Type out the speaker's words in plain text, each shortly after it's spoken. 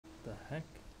heck?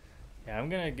 Yeah, I'm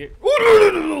gonna get.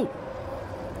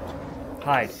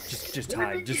 Hide. Just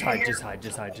hide. Just hide. Just hide.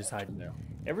 Just hide. Just hide. No.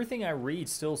 Everything I read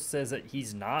still says that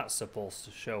he's not supposed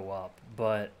to show up,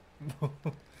 but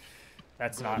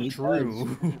that's not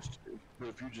true. But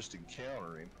if you just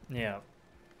encounter him, Yeah.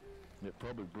 it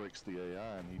probably breaks the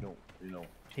AI, and he don't,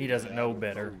 He doesn't know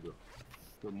better.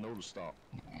 Doesn't know to stop.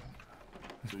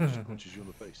 So he just punches you in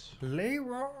the face.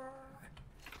 Leroy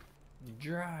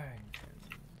Dragons.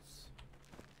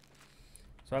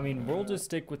 So I mean, we'll just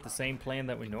stick with the same plan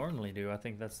that we normally do. I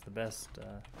think that's the best.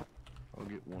 I'll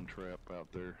get one trap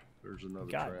out there. There's another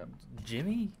God, trap.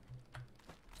 Jimmy?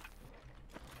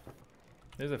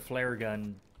 There's a flare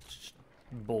gun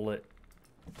bullet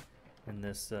in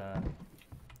this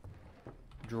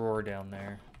drawer down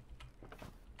there.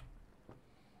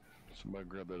 Somebody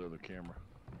grab that other camera.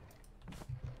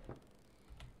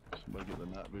 Somebody get the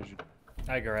night vision.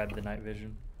 I grabbed the night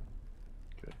vision.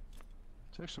 Okay.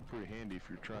 It's actually pretty handy if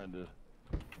you're trying to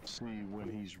see when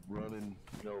he's running,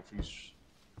 if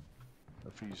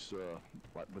he's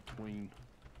like between,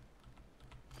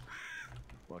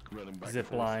 like running back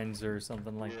Zip lines or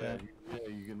something like that. Yeah,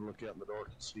 you can look out in the dark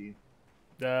and see.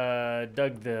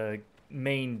 Dug the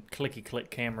main clicky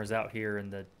click cameras out here in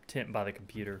the tent by the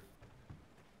computer.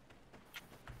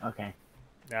 Okay.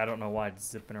 I don't know why it's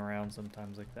zipping around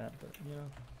sometimes like that, but you know.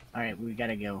 Alright, we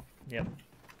gotta go. Yep.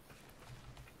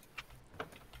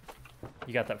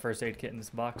 You got that first aid kit in this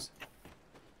box?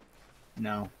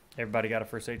 No. Everybody got a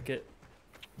first aid kit?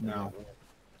 No.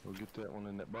 We'll get that one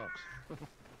in that box.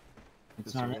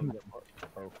 It's not in that box.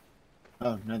 Oh.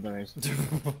 Oh, no, there is.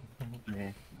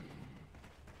 Okay.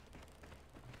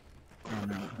 Oh,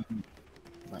 no.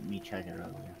 Let me check it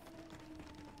out there.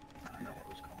 I don't know what it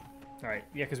was called. Alright,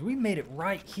 yeah, because we made it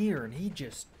right here, and he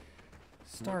just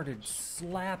started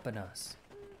slapping us.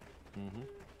 Mm-hmm.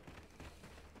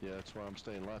 Yeah, that's why I'm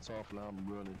staying lights off, and I'm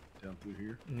running down through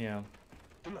here. Yeah.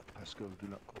 Do not pass go, do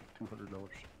not go. $200.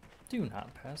 Do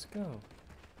not pass go.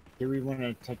 Do we want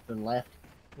to take the left?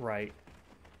 Right.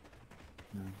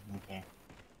 Okay.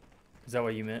 Is that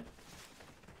what you meant?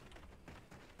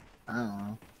 I don't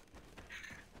know.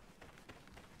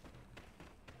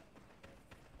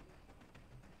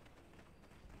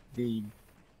 The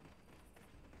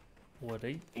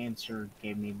Woody? answer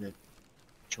gave me the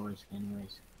choice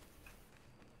anyways.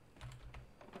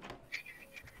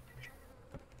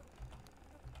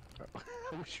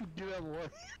 I wish you'd get out of the way.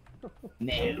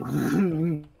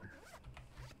 No.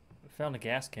 We found a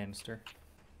gas canister.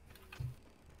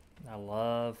 I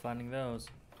love finding those.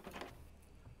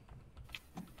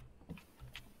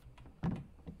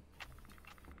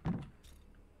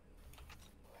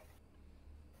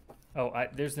 Oh,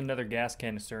 there's another gas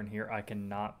canister in here I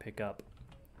cannot pick up.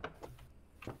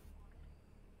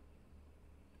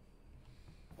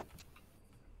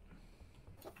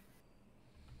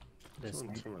 It's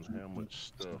unfolding how much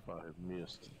stuff I have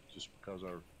missed just because I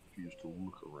refuse to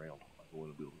look around like I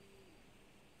want to build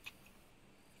it.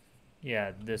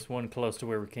 Yeah, this one close to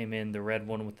where we came in, the red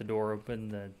one with the door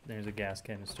open, there's a gas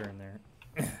canister in there.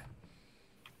 You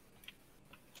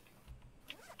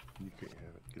can't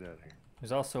have it. Get out of here.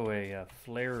 There's also a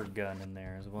flare gun in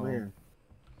there as well. Where?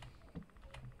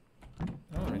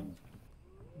 Oh,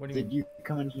 what do you Did mean? you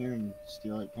come in here and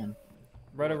steal it, Ken?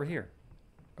 Right over here.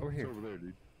 Over here. It's over there,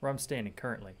 dude. Where I'm standing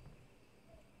currently.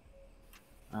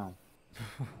 Oh.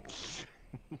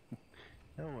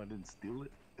 No, I didn't steal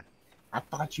it. I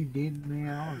thought you did, man.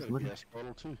 I I was got a looking. gas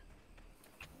bottle too.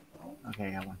 Okay,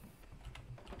 I got one.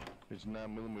 There's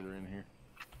 9mm in here.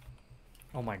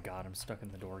 Oh my god, I'm stuck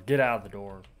in the door. Get out of the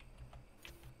door.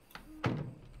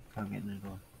 Come get in the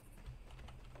door.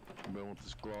 Anybody want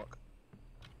this Glock?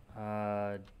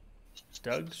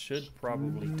 Doug should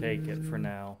probably take it for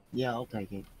now. Yeah, I'll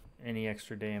take it. Any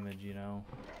extra damage, you know.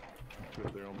 Put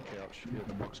it there on the couch. You have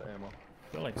a box of ammo.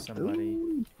 I feel like somebody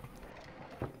Ooh.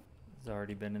 has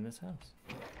already been in this house.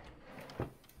 I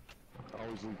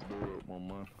always leave the door open on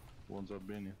mine. The ones I've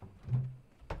been in.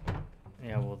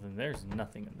 Yeah, well then there's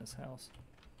nothing in this house.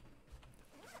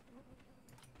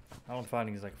 All I'm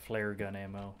finding is like flare gun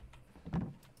ammo.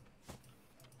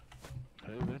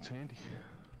 Hey, that's handy.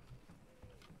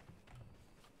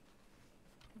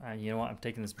 You know what? I'm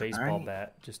taking this baseball Alright.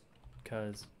 bat just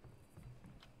cause.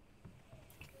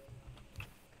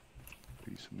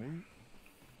 Piece of meat.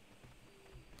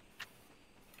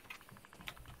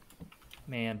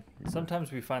 Man,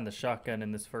 sometimes we find the shotgun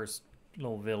in this first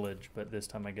little village, but this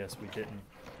time I guess we didn't.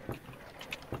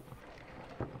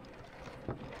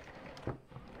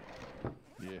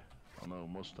 Yeah, I know.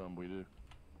 Most of the time we do.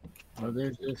 Well,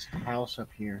 there's this house up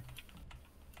here.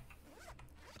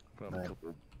 Found a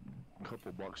couple a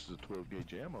couple boxes of 12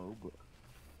 gauge ammo, but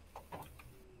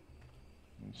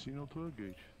didn't see no 12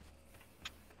 gauge.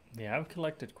 Yeah, I've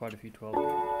collected quite a few 12 gauge.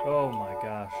 Oh my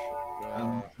gosh.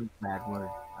 A bad word.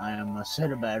 I almost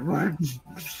said a bad word.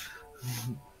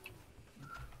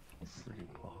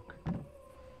 Freaking clock.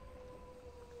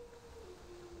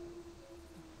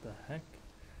 The heck?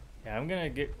 Yeah, I'm gonna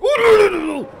get.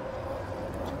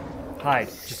 Hide.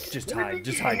 Just hide.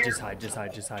 Just hide. Just hide. Just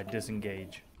hide. Just hide.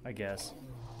 Disengage, I guess.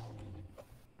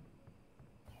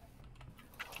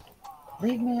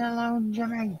 Leave me alone,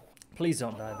 Jimmy. Please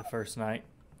don't die the first night.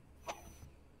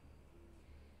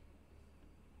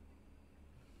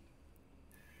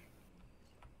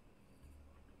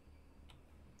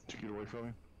 Did you get away from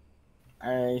him?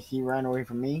 He ran away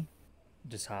from me.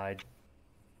 Just hide.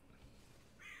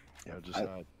 Yeah, just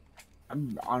hide.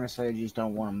 Honestly, I just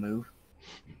don't want to move.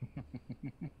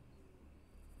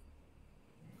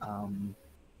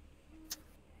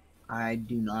 I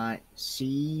do not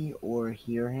see or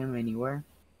hear him anywhere.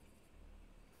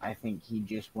 I think he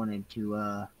just wanted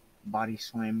to body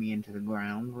slam me into the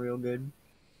ground real good.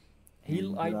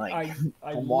 I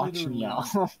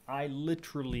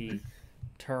literally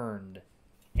turned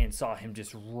and saw him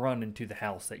just run into the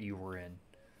house that you were in.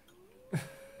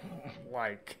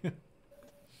 Like,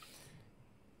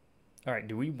 all right,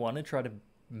 do we want to try to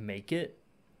make it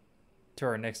to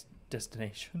our next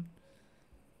destination?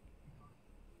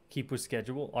 Keep with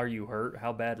schedule. Are you hurt?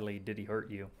 How badly did he hurt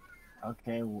you?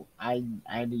 Okay, well, I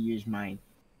had to use my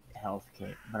health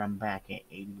kit, but I'm back at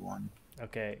 81.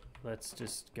 Okay, let's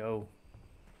just go.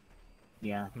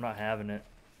 Yeah. I'm not having it.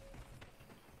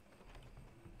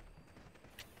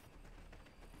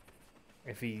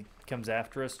 If he comes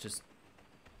after us, just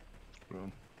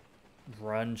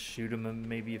run, shoot him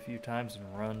maybe a few times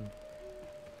and run.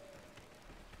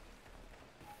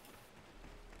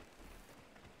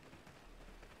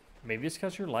 Maybe it's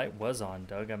because your light was on,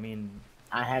 Doug. I mean...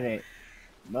 I had it...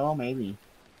 Well, maybe.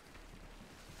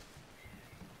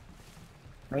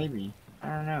 Maybe. I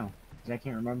don't know. 'Cause I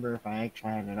can't remember if I actually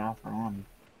had it off or on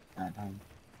that time.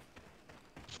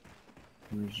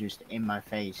 It was just in my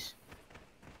face.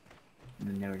 And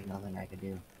then there was nothing I could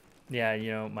do. Yeah,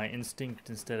 you know, my instinct,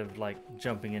 instead of, like,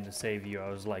 jumping in to save you, I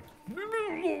was like...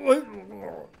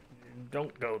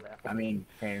 Don't go that way. I mean,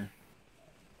 fair.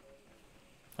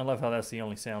 I love how that's the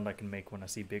only sound I can make when I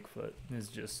see Bigfoot. It's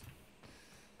just...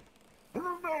 What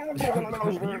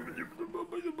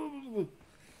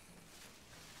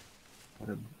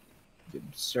a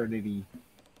absurdity.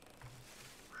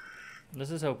 Let's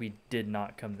just hope he did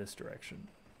not come this direction.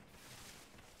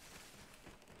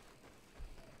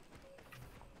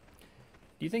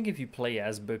 Do you think if you play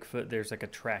as Bigfoot, there's like a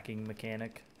tracking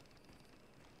mechanic?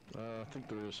 I think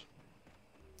there is.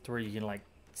 To where you can like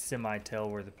semi-tell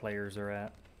where the players are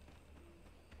at?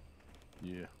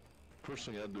 Yeah. First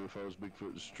thing I'd do if I was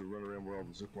Bigfoot is to run around where all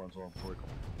the zip lines are and break them.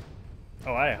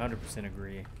 Oh, I 100%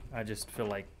 agree. I just feel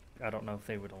like, I don't know if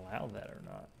they would allow that or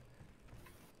not.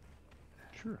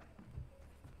 Sure.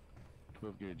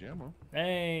 12 gauge ammo.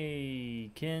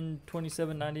 Hey, Ken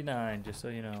 27.99, just so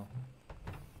you know.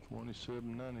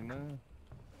 $27.99.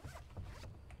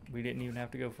 We didn't even have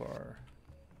to go far.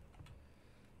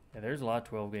 Yeah, there's a lot of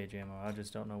 12 gauge ammo. I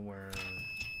just don't know where.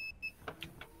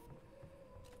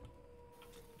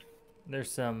 There's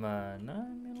some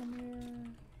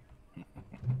 9mm.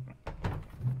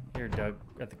 Here, Doug.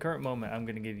 At the current moment, I'm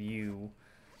going to give you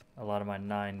a lot of my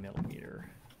 9mm.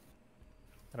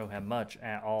 I don't have much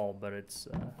at all, but it's.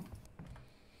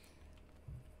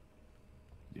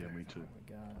 Yeah, me too.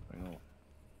 We got. I know.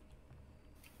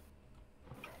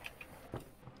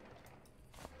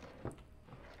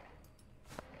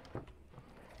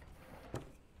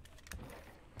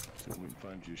 See if we can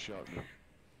find you a shotgun.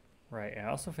 Right. I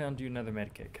also found you another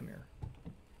medikit. Come here.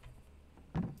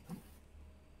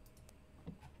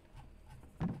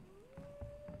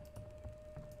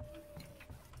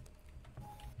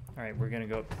 Alright, we're gonna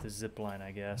go up to the zip line,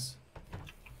 I guess.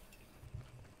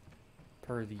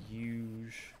 Per the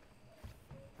usual.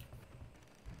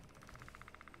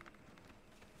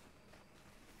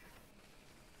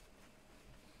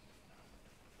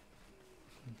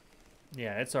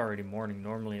 Yeah, it's already morning.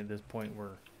 Normally at this point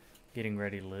we're getting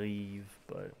ready to leave,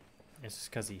 but it's just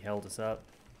because he held us up.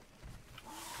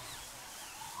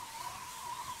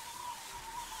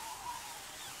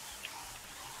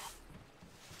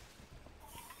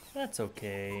 That's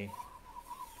okay.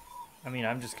 I mean,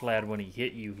 I'm just glad when he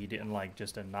hit you, he didn't like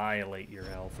just annihilate your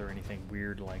health or anything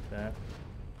weird like that.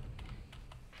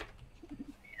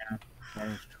 Yeah, that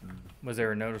is true. Was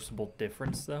there a noticeable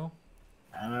difference though?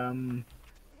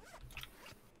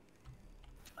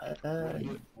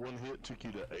 One hit took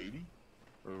you to 80?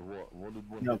 Or what? What did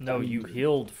one No, hit No, take you to?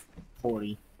 healed.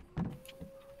 40.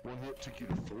 One hit took you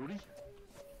to 40?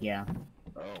 Yeah.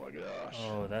 Oh my gosh.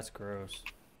 Oh, that's gross.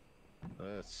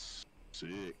 That's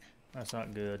sick. That's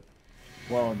not good.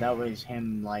 Well, that was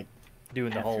him, like,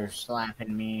 Doing the after holes.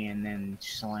 slapping me and then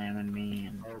slamming me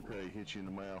and, Okay, hit you in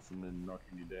the mouth and then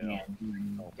knocking you down. yeah,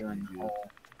 doing pretty the good. whole.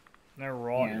 All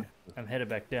right. Yeah. I'm headed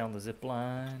back down the zip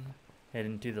line,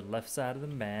 heading to the left side of the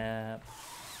map.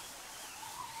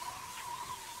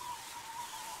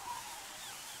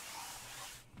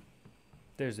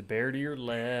 There's a bear to your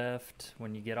left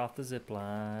when you get off the zip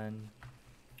line.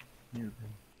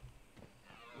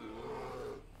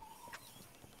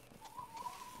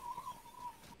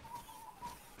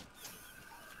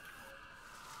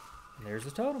 There's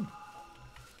a totem.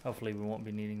 Hopefully we won't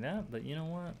be needing that, but you know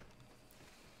what?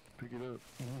 Pick it up.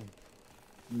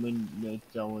 I mean,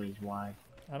 it's always wide.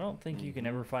 I don't think you can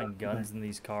ever find guns in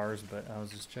these cars, but I was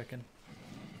just checking.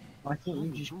 Why can't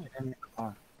you just get in the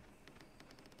car?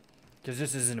 Because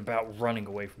this isn't about running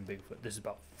away from Bigfoot. This is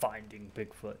about finding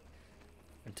Bigfoot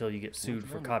until you get sued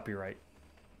for copyright.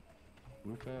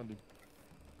 We found him.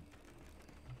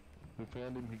 We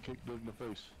found him. He kicked Doug in the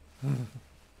face.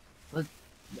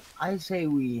 I say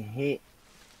we hit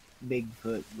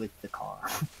Bigfoot with the car.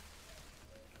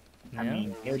 I Yeah.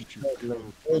 mean, it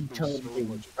would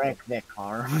totally wreck that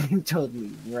car. It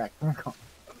totally wreck the car.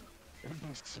 It'd be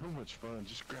so much fun.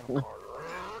 Just grab a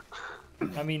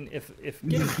car. I mean, if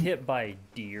getting hit by a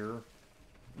deer,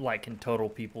 like, can total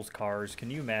people's cars,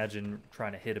 can you imagine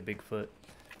trying to hit a Bigfoot?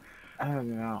 I don't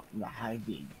know how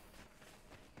big.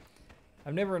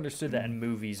 I've never understood that in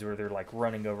movies where they're, like,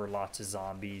 running over lots of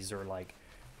zombies or, like,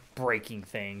 breaking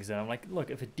things. And I'm like, look,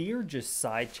 if a deer just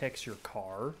side checks your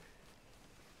car,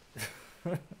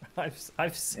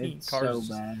 I've seen It's cars.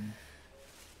 so bad.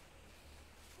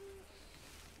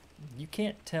 You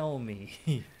can't tell me.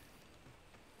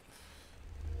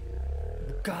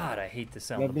 God, I hate the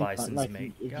sound the That'd be fun, bisons like,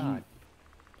 make. if God.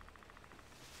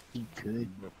 He could.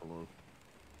 Buffalo.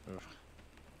 Ugh.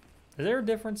 Is there a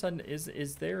difference on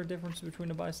is there a difference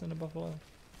between a bison and a buffalo?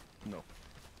 No.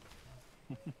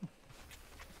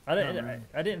 I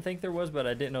didn't think there was, but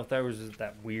I didn't know if there was just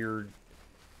that weird,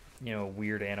 you know,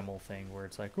 weird animal thing where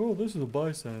it's like, oh, this is a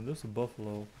bison, this is a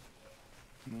buffalo.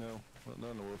 No. Not none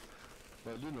of.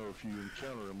 But I do know if you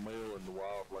encounter a male in the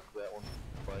wild like that one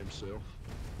by himself,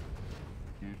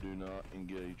 you do not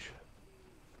engage.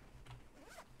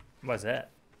 What's that?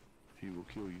 He will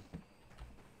kill you.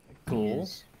 Cool.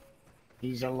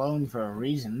 He's alone for a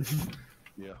reason.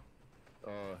 Yeah.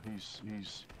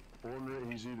 He's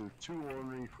ornery. He's either too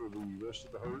ornery for the rest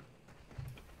of the herd,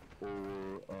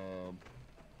 or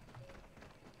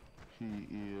he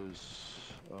is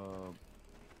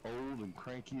old and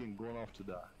cranky and going off to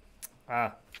die.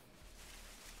 Ah,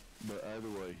 But either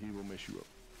way, he will mess you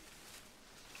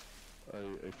up.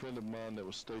 A friend of mine that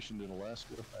was stationed in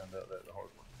Alaska found out that the hard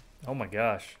way. oh my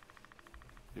gosh.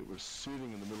 It was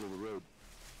sitting in the middle of the road.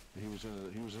 He was in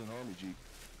an army jeep,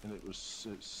 and it was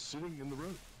sitting in the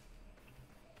road.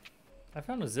 I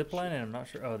found a zip line and I'm not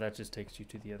sure. Oh, that just takes you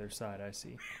to the other side. I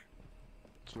see.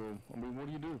 So I mean,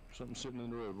 what do? Something sitting in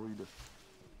the road. What do?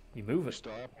 You move You it.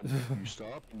 stop. You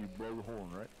stop and you blow the horn,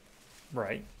 right?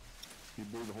 Right. He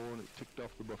blew the horn. It ticked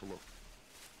off the buffalo.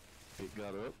 It got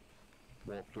up,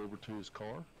 walked over to his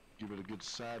car, give it a good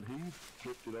side heave,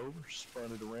 flipped it over,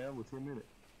 spun it around with him in it.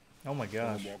 Oh my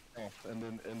gosh. And then walked off, and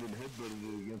then headbutted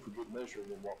it again for good measure,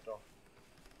 and then walked off.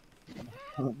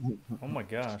 Oh my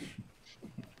gosh.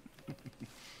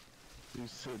 He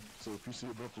said, "So if you see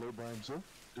a buffalo by himself,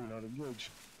 do not engage."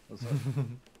 I was like,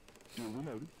 "Duly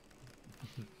noted."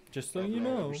 Just so Not you that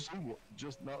I'll know. ever see one,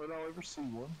 just not that I'll ever see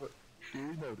one, but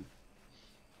duly noted.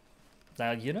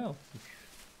 Now you know.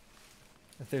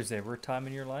 If there's ever a time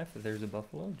in your life that there's a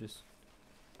buffalo, just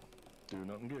Do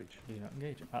not engage. do not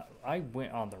engage. I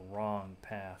went on the wrong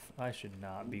path. I should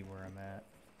not be where I'm at.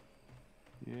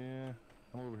 Yeah,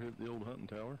 I'm over here at the old hunting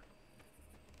tower.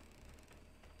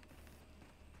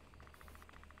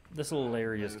 This little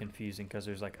area is confusing because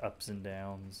there's like ups and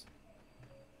downs.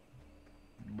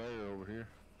 Bear over here.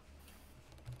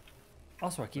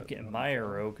 Also, I keep getting my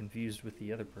arrow confused with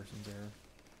the other person's arrow.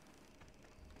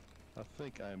 I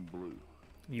think I'm blue.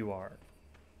 You are.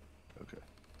 Okay.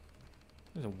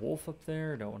 There's a wolf up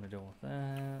there. Don't want to deal with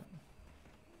that.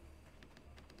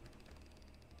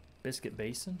 Biscuit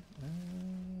Basin.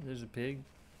 There's a pig.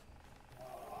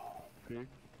 Pig.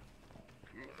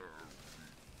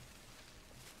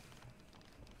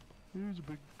 Here's a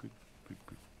big pig.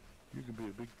 You can be a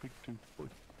big pig too, boy.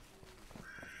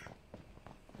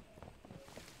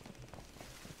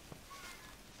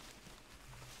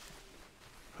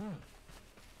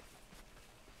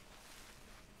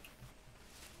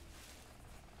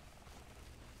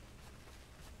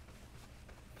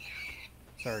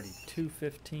 It's already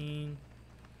 2:15.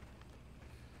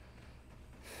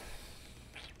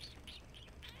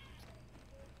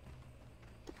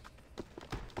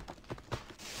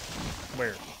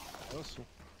 Where? Hustle.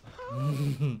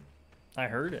 I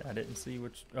heard it. I didn't see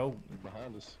which. Oh,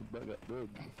 Behind us. About got Doug.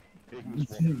 He was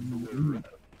walking the way right.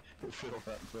 It fell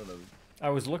right in front of him. I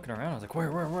was looking around. I was like,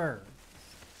 where?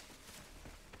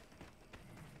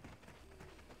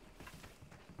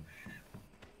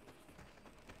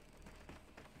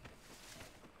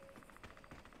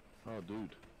 Oh,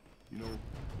 dude. You know,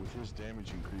 with his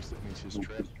damage increase, that means his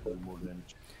traps are doing more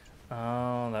damage.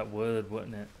 Oh, that would,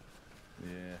 wouldn't it?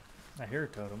 Yeah. I hear a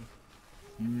totem.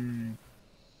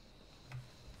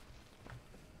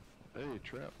 Hey,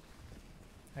 trap.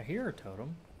 I hear a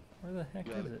totem. Where the heck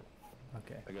Got is it. it?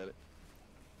 Okay. I got it.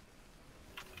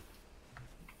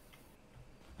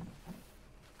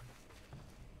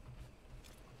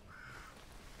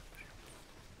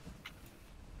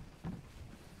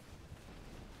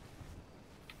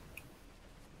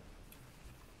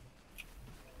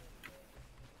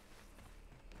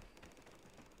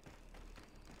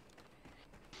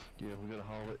 Yeah, we gotta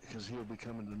haul it because he'll be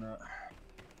coming tonight.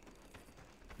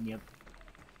 Yep.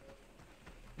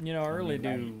 You know, I really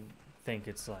do think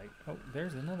it's like, oh,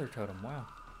 there's another totem. Wow.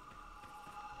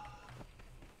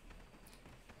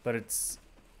 But it's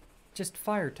just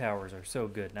fire towers are so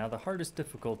good. Now, the hardest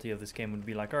difficulty of this game would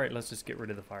be like, all right, let's just get rid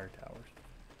of the fire towers.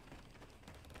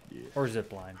 Yeah. Or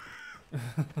zip line.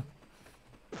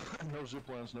 No zip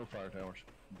lines, no fire towers.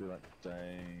 Be like,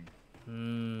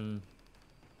 dang.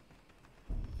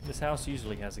 This house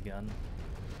usually has a gun.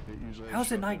 It usually has How's it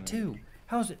shotgun night in it. two?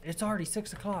 How's it? It's already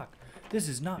 6 o'clock. This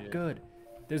is not Yeah. good.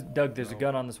 There's Doug. There's a No.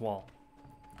 gun on this wall.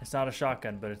 It's not a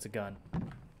shotgun, but it's a gun.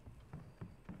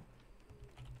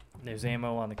 There's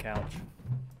ammo on the couch.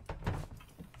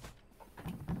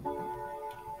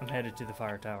 I'm headed to the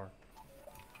fire tower.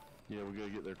 Yeah, we gotta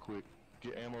get there quick.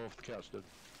 Get ammo off the couch, Doug.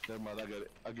 Never mind, I got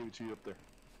it. I'll give it to you up there.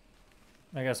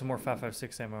 I got some more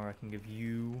 5.56 ammo I can give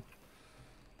you.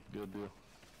 Good deal.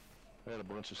 I had a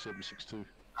bunch of 7.62. too.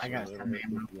 I got that'll some help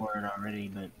ammo y'all. for it already,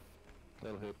 but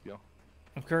That'll help y'all.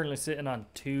 I'm currently sitting on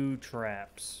 2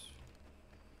 traps.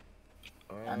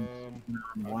 I one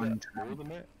got more than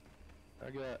that.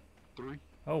 I got 3.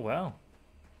 Oh wow,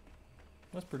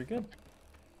 that's pretty good.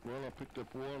 Well, I picked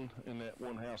up one in that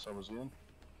one house I was in.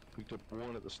 Picked up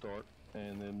one at the start,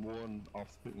 and then one off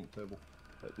the picnic table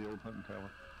at the old hunting tower.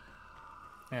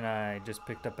 And I just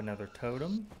picked up another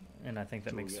totem, and I think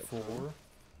that So we makes got 4. 4.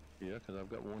 Yeah, because I've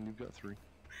got 1, you've got 3.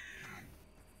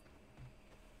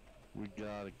 We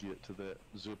gotta get to that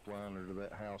zip line or to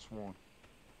that house 1.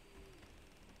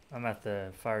 I'm at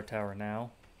the fire tower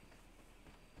now.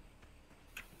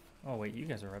 Oh wait, you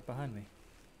guys are right behind me.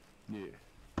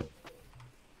 Yeah.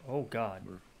 Oh god.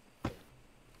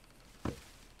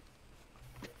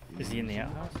 Is he in the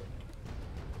outhouse?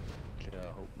 Yeah,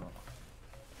 I hope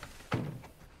not.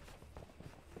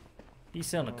 He's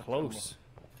sounding Oh, close.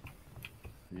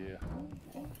 Yeah.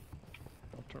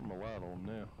 I'll turn my light on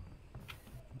now.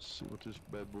 Let's see what this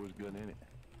bad boy's got in it.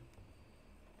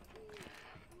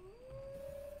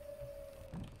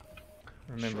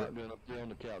 Remember. Shotgun up there on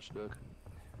the couch, Doug.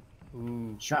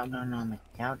 Ooh. shotgun on the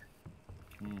couch.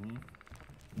 Mm-hmm.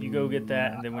 You go get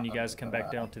that, and then when you guys come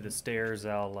back down to the stairs,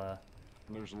 I'll,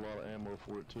 There's a lot of ammo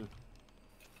for it, too.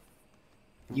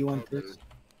 You want this?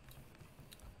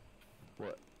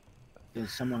 What?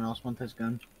 Does someone else want this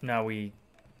gun? No, we...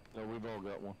 No, we've all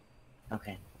got one.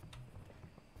 Okay.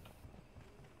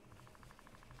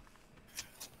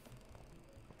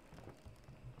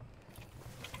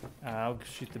 I'll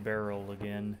shoot the barrel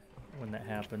again when that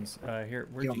happens. Here,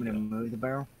 where'd You want you me go? to move the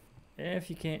barrel? If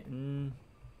you can't...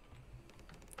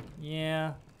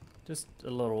 yeah, just a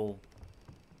little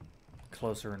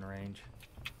closer in range.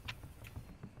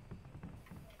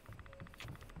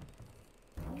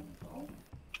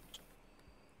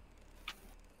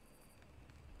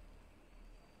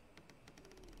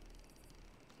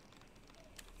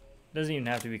 Doesn't even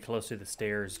have to be close to the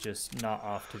stairs, just not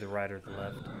off to the right or the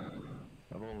left.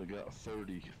 I've only got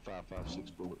 30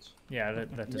 5.56 bullets. Yeah, that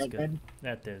Is is that good.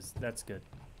 good? That's good.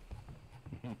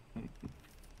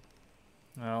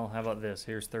 Well, how about this?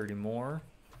 Here's 30 more.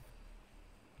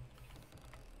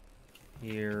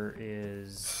 Here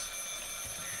is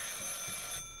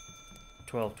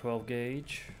 12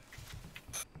 gauge.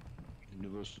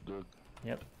 Give those to Doug.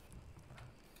 Yep,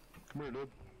 Come here, Doug.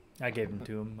 I gave them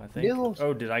to him, I think. Noodles.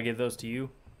 Oh, did I give those to you?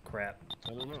 Crap. I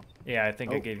don't know. Yeah, I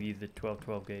think I Oh. gave you the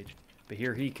 12 gauge. But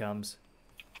here he comes.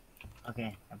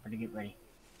 Okay, I'm gonna get ready.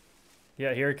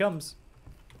 Yeah, here he comes.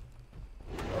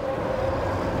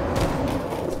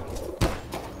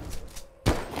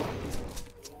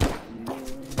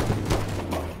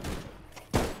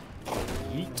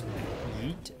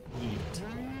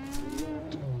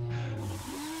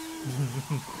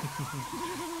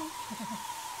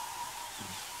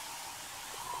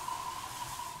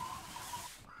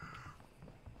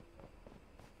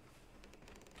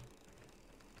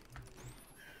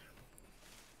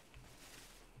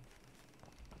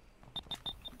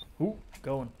 Ooh,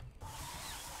 going.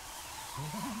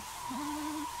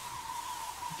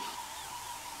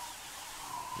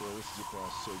 Yeah, this is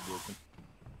so broken.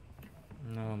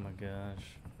 Oh my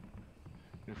gosh.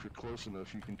 If you're close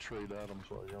enough, you can trade items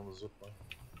while you're on the zip line.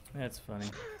 That's funny.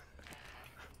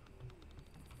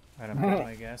 Alright, I'm putting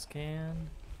my gas can.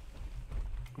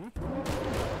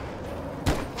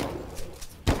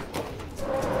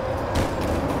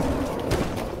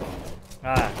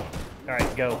 Ah,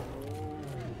 alright, go.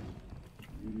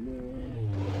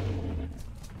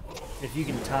 If you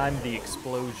can time the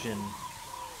explosion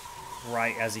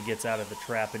right as he gets out of the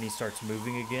trap and he starts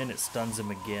moving again, it stuns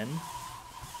him again.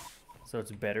 So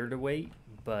it's better to wait,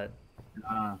 but...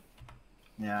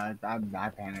 Yeah, I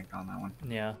panicked on that one.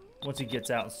 yeah, once he gets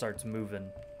out and starts moving...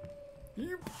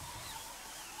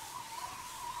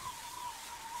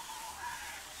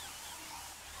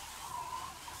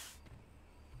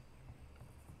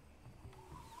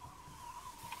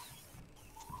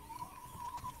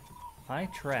 My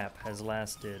trap has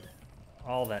lasted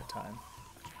all that time.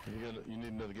 You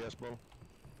need another gas bottle?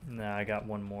 Nah, I got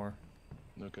one more.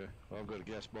 Okay, I've got a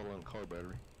gas bottle and a car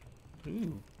battery.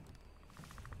 Ooh.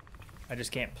 I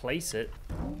just can't place it.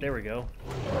 There we go.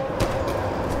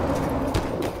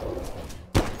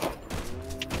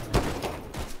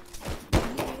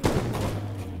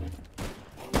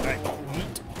 Alright,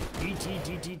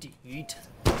 eat. Eat.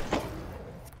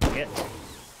 Get.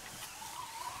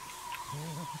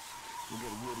 We got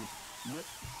a woody. Yep.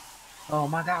 Oh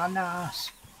my god,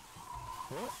 nice.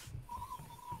 What?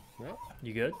 What?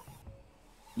 You good?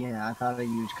 Yeah, I thought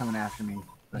you was coming after me.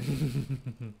 But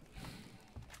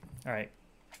Alright.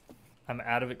 I'm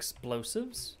out of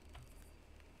explosives.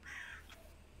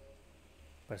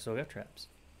 But I still got traps.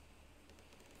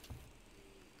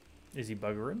 Is he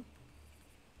buggering?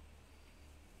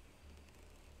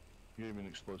 Gave me an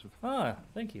explosive. Ah,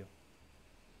 thank you.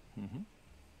 Mm-hmm.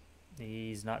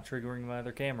 He's not triggering my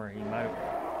other camera. He might.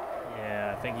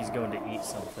 Yeah, I think he's going to eat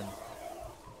something.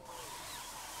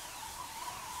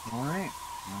 alright.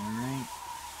 Alright.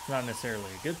 It's not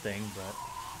necessarily a good thing, but...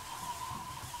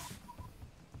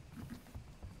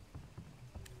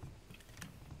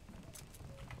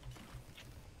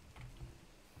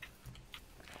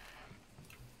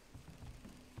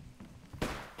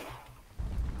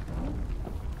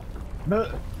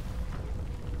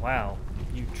 Wow,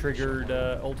 you triggered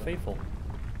Old Faithful.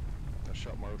 I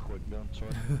shot my earthquake gun,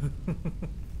 sorry.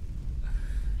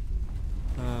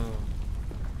 Oh.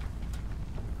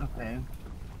 Okay.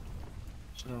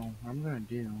 So, what I'm gonna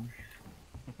do...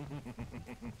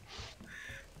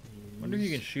 Wonder if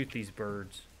you can shoot these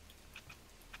birds.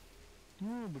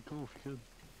 Yeah, it'd be cool if you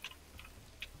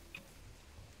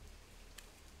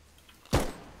could.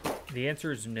 The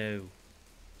answer is no.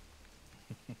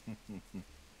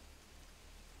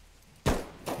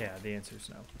 Yeah, the answer is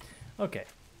no. Okay.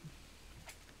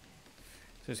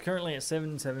 So it's currently at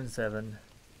 777.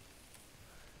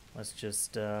 Let's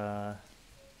just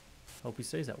hope he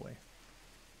stays that way.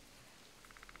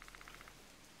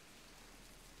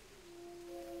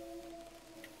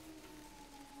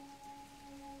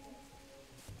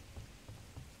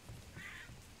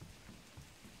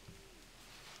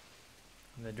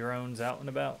 The drone's out and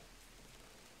about.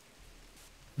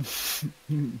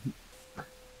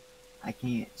 I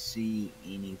can't see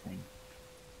anything.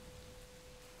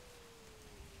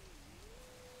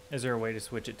 Is there a way to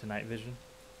switch it to night vision? —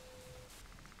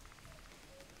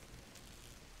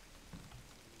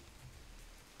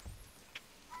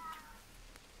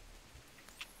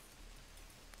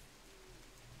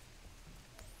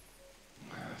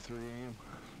 3 a.m.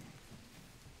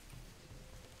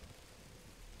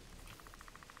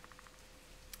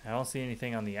 I don't see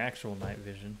anything on the actual night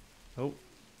vision. Oh,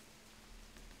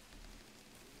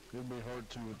 It'd be hard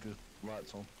to with the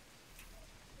lights on.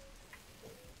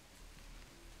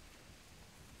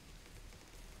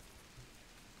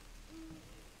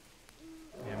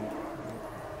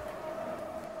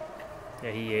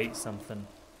 yeah, he ate something.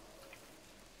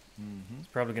 Mm-hmm. He's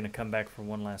probably going to come back for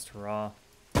one last hurrah.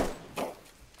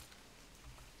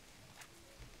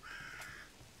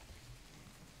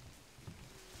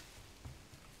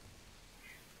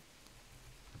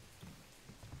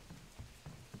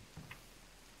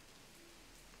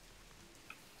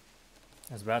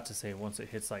 I was about to say once it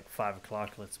hits like 5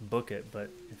 o'clock, let's book it, but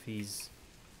if he's...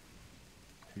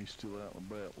 He's still out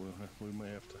and about. We may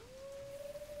have to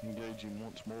engage him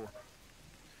once more.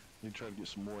 Need to try to get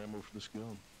some more ammo for this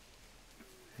gun.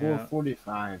 Yeah.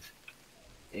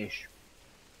 445-ish.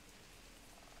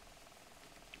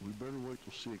 We better wait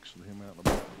till 6 with him out and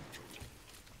about.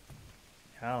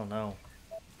 I don't know.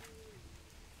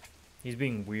 He's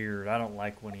being weird. I don't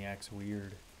like when he acts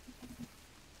weird.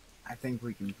 I think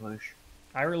we can push.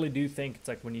 I really do think it's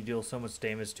like when you deal so much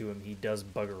damage to him, he does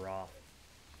bugger off.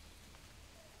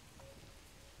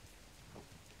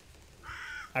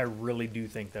 I really do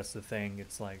think that's the thing.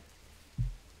 It's like,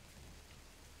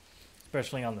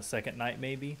 especially on the second night,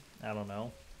 maybe. I don't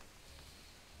know.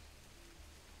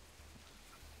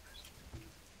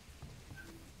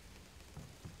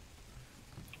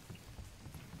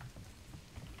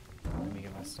 Let me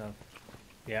get my stuff.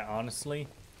 Yeah, honestly,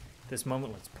 this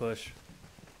moment, let's push.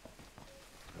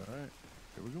 Alright,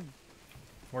 here we go.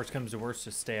 Worst comes to worst,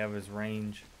 just stay out of his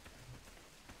range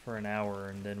for an hour,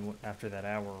 and then after that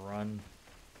hour, run.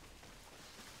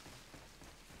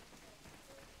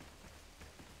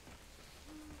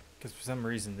 Because for some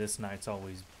reason, this night's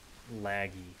always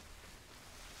laggy.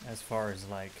 As far as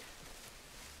like,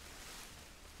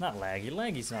 not laggy.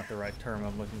 Laggy's not the right term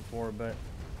I'm looking for, but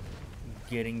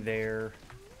getting there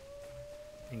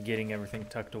and getting everything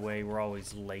tucked away. We're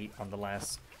always late on the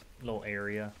last little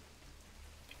area,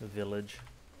 the village.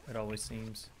 It always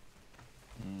seems.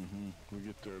 We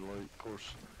get there late. Of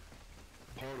course,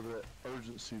 part of that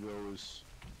urgency though is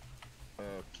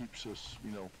keeps us,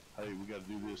 you know, hey, we got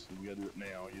to do this and we got to do it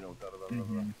now, you know,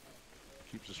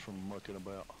 keeps us from mucking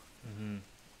about. I'm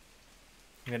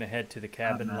gonna head to the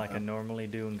cabin like I normally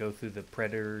do and go through the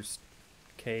predator's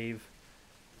cave.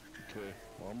 Okay,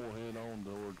 well, I'm gonna head on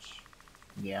towards.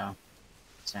 Yeah,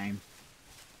 same.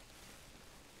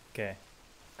 Okay.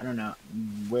 I don't know.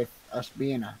 With us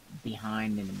being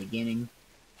behind in the beginning,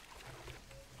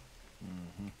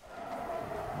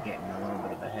 getting a little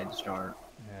bit of a head start.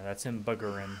 Yeah, that's him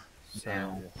buggering. So.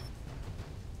 Now.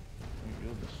 Thank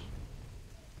goodness.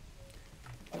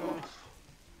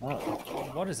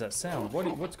 What is that sound?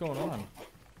 What's going on?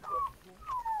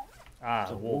 Ah,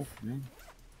 It's a wolf. man.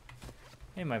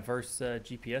 Hey, my first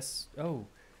GPS. Oh,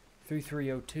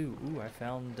 3302. Ooh, I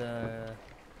found a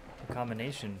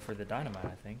combination for the dynamite,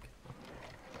 I think.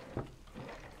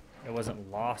 It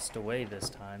wasn't lost away this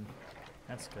time.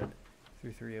 That's good.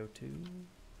 3302.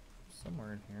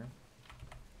 Somewhere in here.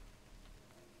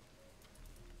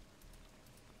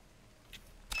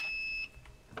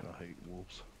 I hate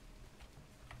wolves.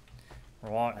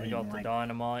 Right, we got the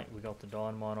dynamite. We got the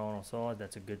dynamite on our side.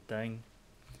 That's a good thing.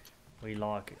 We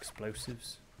like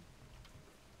explosives.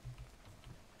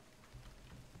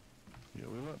 Yeah,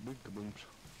 we like big kabooms.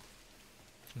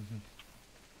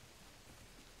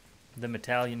 Them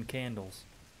Italian candles.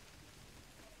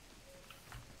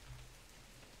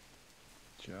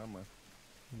 Yeah, man.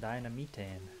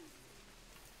 Dynamitan.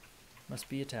 Must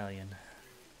be Italian.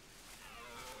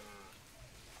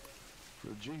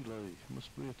 Fragile,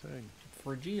 must be a thing.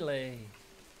 Fragile.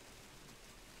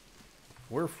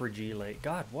 We're fragile.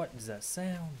 God, what does that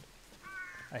sound?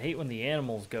 I hate when the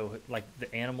animals go, like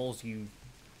the animals you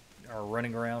are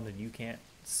running around and you can't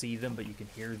see them, but you can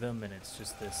hear them, and it's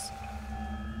just this.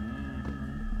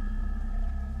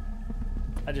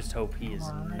 I just hope he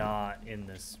is not in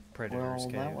this predator's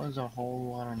cave. That was a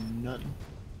whole lot of nothing.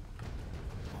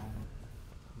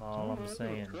 All I'm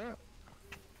saying.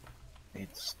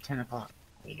 It's 10 o'clock.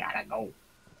 We gotta go.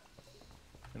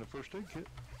 And a first aid kit.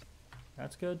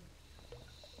 That's good.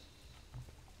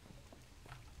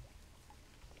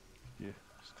 Yeah,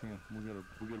 it's 10. We got a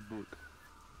book.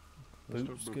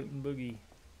 Boot, scoot, and boogie.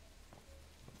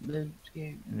 And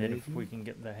And then if we can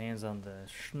get the hands on the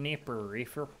snipper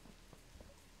rifle.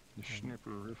 The snipper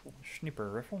rifle. Snipper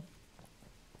rifle.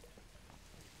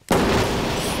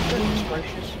 Goodness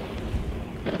gracious.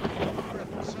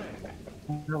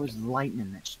 There was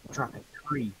lightning that struck a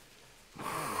tree.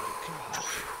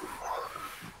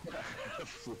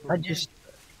 I just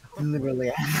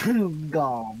literally,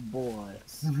 God,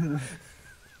 boys.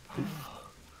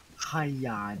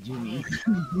 Hiya, Jimmy.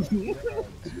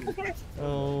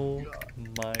 Oh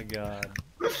my God.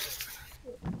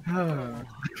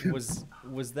 Was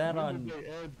that on?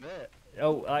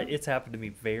 Oh, it's happened to me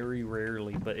very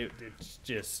rarely, but it's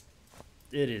just,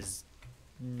 it is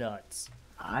nuts.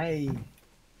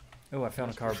 Oh, I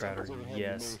found a car battery.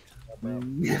 Yes.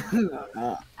 I'm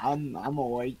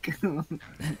awake.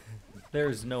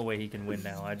 There's no way he can win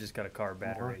now. I just got a car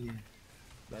battery.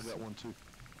 I got one too.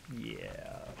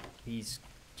 Yeah, he's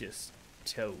just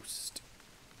toast.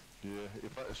 Yeah,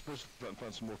 especially if I can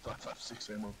find some more 5.56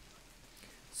 ammo.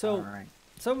 So, Alright.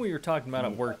 something we were talking about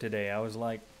at work today, I was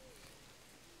like,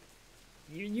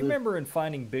 you remember in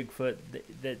Finding Bigfoot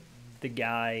that the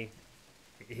guy,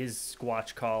 his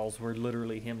Squatch calls were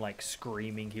literally him like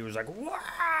screaming. He was like, "Wah!"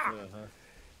 Uh-huh.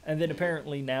 And then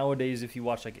apparently nowadays, if you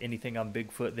watch like anything on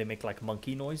Bigfoot, they make like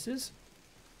monkey noises.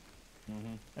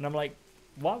 Mm-hmm. And I'm like,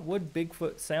 what would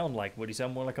Bigfoot sound like? Would he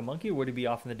sound more like a monkey, or would he be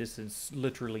off in the distance,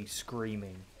 literally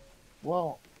screaming?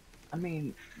 Well, I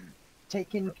mean,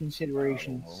 take into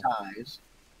consideration I don't size.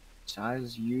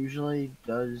 Size usually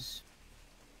does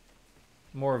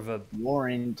More of a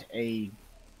warrant a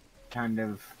kind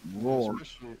of roar.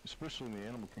 Especially in the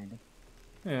animal kingdom.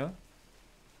 yeah.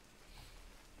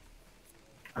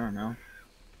 I don't know.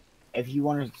 If you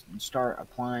want to start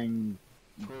applying,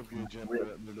 12 gauge amp right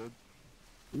there, dude.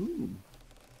 ooh,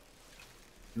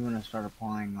 you want to start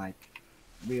applying like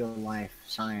real life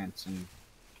science and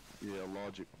Yeah,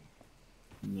 logic.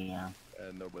 yeah.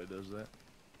 And nobody does that.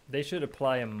 They should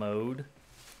apply a mode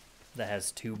that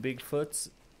has 2 Bigfoots,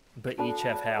 but each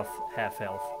have half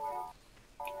health.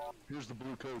 Here's the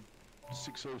blue code.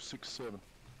 6067.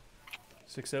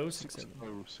 6067.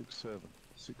 6067.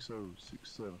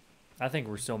 6067. I think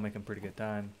we're still making pretty good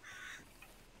time.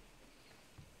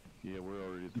 Yeah, we're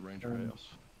already at the ranger house.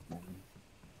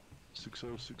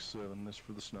 6067, this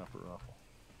for the sniper rifle.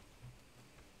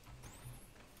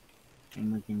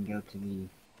 And we can go to the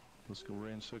Let's go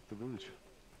ransack the village.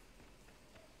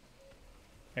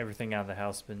 Everything out of the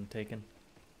house been taken.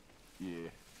 Yeah.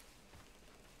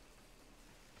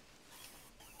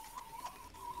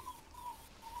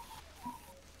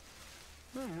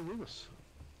 No, you're with us.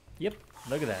 Yep,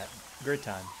 look at that. Great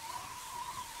time.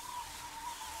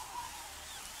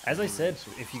 As I said,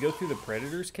 if you go through the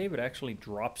Predator's cave, it actually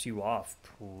drops you off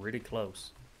pretty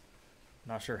close.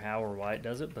 Not sure how or why it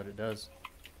does it, but it does.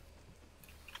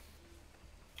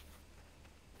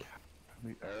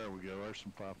 There we go, there's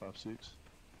some 5.56.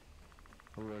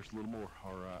 Oh, there's a little more.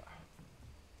 Alright.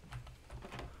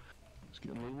 It's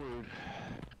getting a little worried.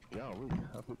 Golly,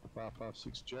 I hit the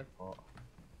 5.56 jackpot.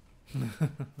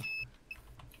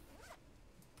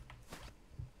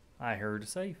 I heard a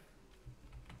safe.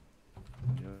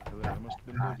 Yeah, that must have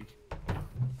been Biggie.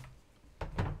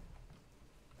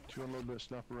 Did you unload that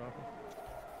sniper rifle?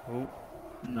 Oh,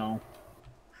 no.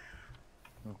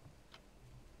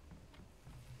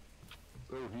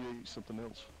 Oh, he ate something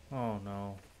else. oh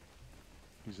no.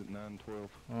 He's at 912.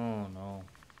 Oh no.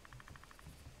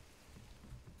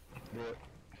 But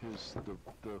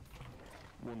the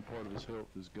one part of his health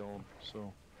is gone,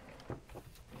 so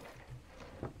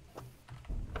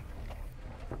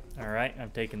Alright,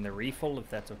 I'm taking the refill if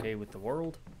that's okay with the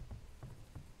world.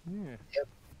 yeah.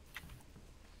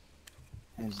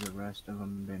 Has the rest of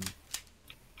them been?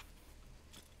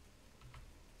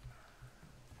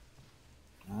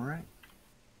 All right.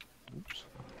 Oops.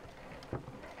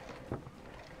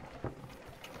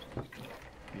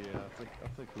 Yeah, I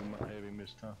think we might have him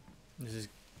this time. This is,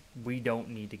 we don't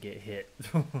need to get hit.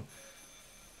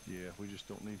 Yeah, we just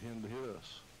don't need him to hit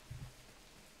us.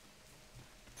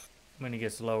 When he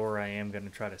gets lower, I am going to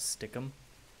try to stick him,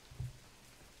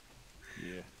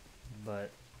 Yeah, but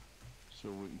so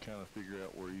we can kind of figure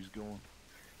out where he's going.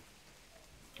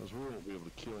 Because we won't be able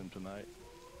to kill him tonight.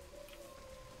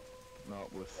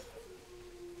 Not with...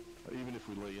 Even if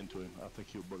we lay into him, I think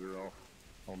he'll bugger off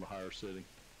on the higher setting.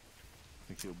 I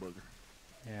think he'll bugger.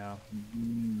 yeah.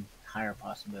 Higher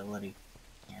possibility.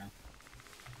 Yeah.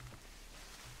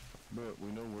 But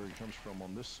we know where he comes from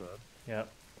on this side. Yep.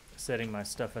 Setting my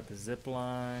stuff at the zip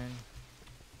line.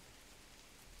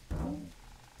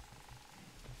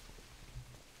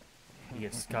 He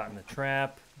gets caught in the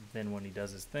trap. Then when he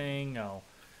does his thing, I'll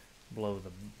blow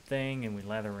the thing and we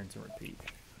lather, rinse, and repeat.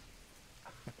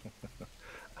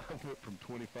 I went from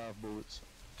 25 bullets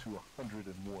to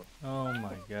 101. Oh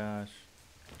my gosh.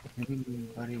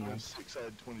 Anybody else? 26, I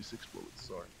had 26 bullets,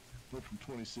 sorry. Went from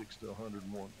 26 to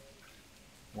 101.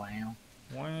 Wow.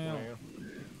 Wow.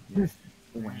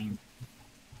 Wow.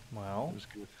 Well, It was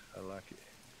good. I like it.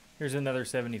 here's another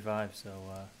 75, so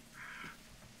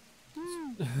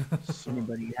So,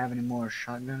 Anybody have any more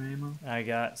shotgun ammo? I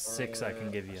got 6 I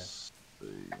can give you. let's see.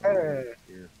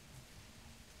 Here.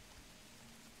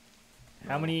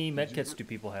 How many Did you medkits do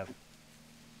people have?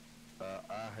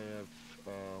 I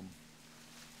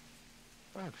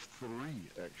have 3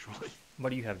 actually. What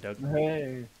do you have, Doug?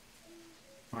 Hey.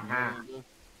 You got any, Doug?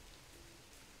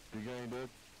 You got any, Doug?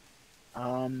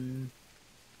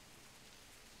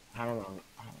 I don't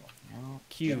know.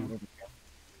 Q.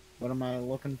 What am I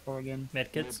looking for again?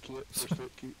 Medkits? Med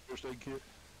kit, first aid kit.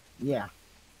 Yeah.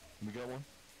 You got one?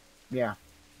 Yeah.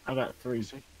 I got 3.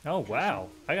 See? Oh, wow.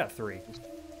 I got 3.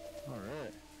 All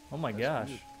right. Oh my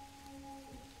That's gosh.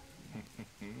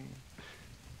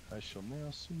 I shall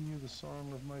now sing you the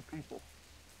song of my people.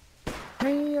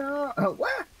 Hey,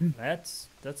 what? That's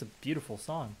a beautiful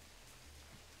song.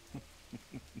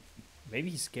 Maybe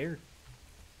he's scared.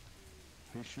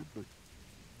 He should be.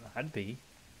 I'd be.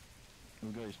 We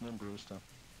got his number this time.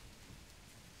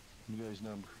 We got his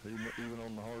number. Even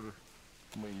on the harder.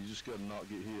 I mean, you just gotta not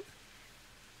get hit.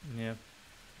 Yeah.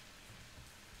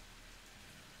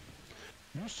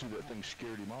 Used to that thing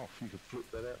scared him off. You could flip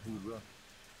that out, he would run.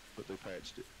 But they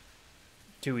patched it.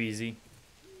 Too easy.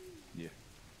 Yeah.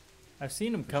 I've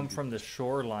seen him come from the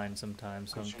shoreline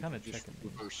sometimes, so I'm You kind of could just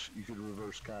checking. You could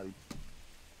reverse kite him.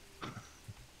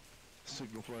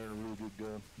 Signal flare and a really good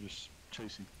gun. Just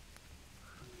chase him.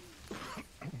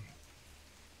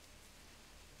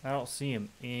 I don't see him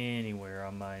anywhere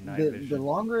on my night The vision.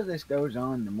 longer this goes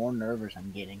on, the more nervous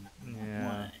I'm getting.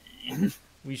 Yeah.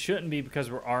 We shouldn't be because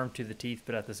we're armed to the teeth,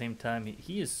 but at the same time,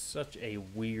 he is such a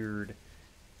weird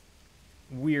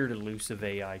elusive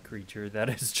AI creature that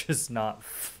is just not,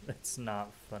 it's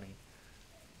not funny.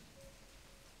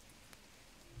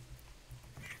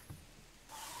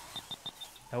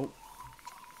 Oh.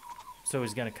 So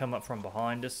he's going to come up from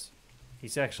behind us.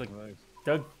 He's actually, Right.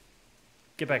 Doug,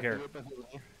 get back here. Get back over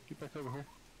here. Get back over here.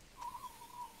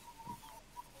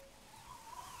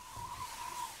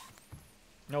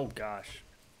 Oh gosh.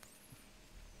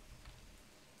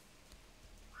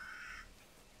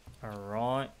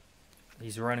 Alright.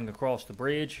 He's running across the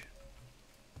bridge.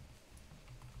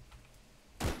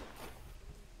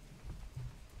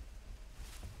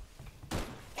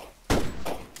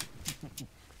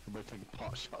 Everybody taking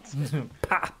pot shots.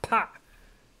 Pa pa.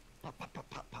 Pop, pop, pop,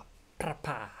 pop, pop. Pa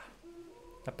pa.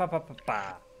 Pa pa pa pa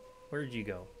pa. Where'd you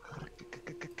go?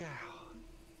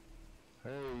 Hey,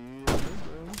 yeah,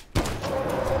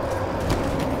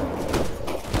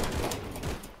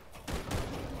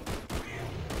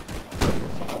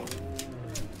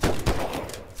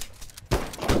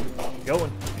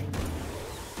 Going.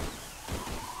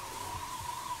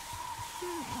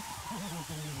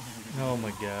 Oh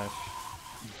my gosh.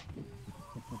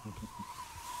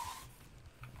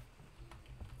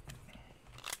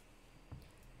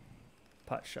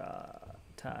 Pot shot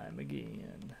time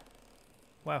again.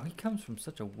 Wow, he comes from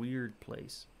such a weird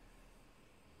place.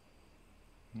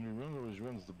 He always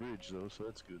runs the bridge though, so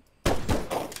that's good.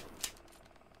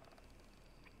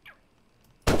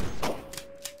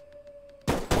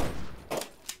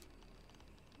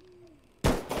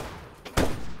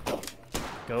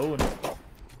 Going.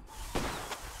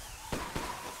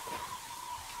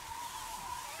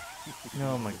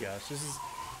 Oh my gosh, this is.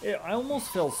 It almost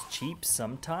feels cheap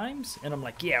sometimes, and I'm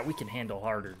like, yeah, we can handle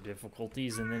harder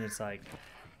difficulties, and then it's like,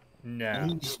 And no.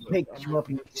 he just picks you up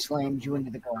and slams you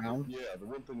into the ground. Yeah, the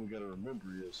one thing we gotta remember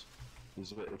is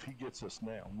that if he gets us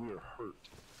now, we are hurt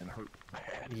and hurt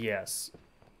bad. Yes.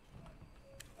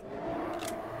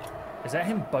 Is that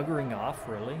him buggering off,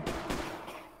 really?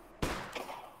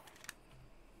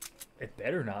 It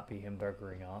better not be him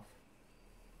buggering off.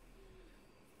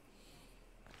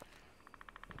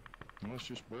 Well, it's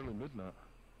just barely midnight.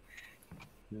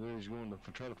 You know he's going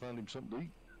to try to find him something to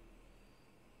eat.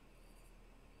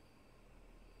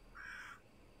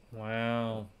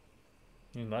 Wow.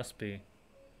 He must be.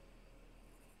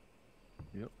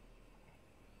 Yep.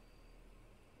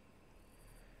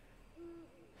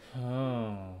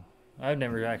 Oh. I've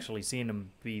never actually seen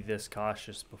him be this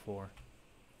cautious before.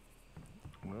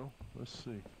 Well, let's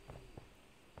see.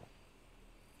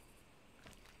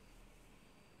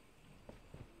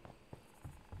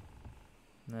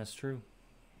 That's true.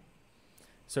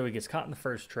 So he gets caught in the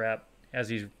first trap. As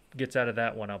he gets out of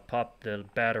that one, I'll pop the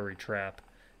battery trap,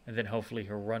 and then hopefully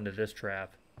he'll run to this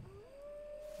trap.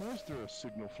 Well, is there a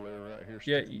signal flare right here?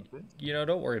 Yeah, sticking up it? you know,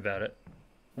 don't worry about it.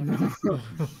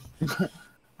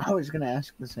 I was gonna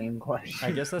ask the same question.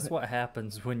 I guess that's what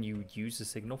happens when you use a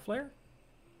signal flare.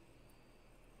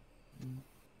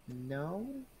 No.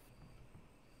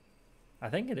 I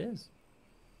think it is.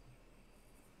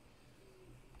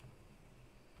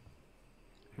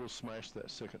 He'll smash that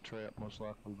second trap most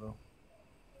likely though.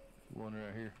 One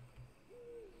right here.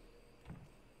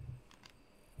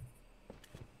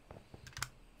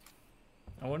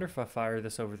 I wonder if I fire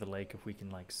this over the lake, if we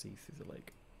can, like, see through the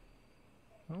lake.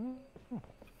 Oh.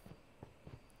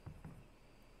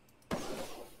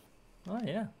 Oh,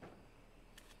 yeah.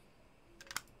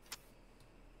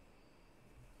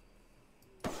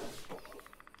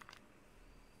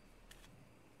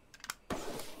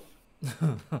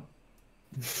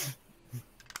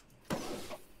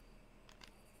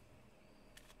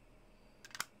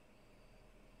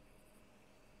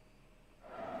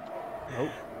 Oh.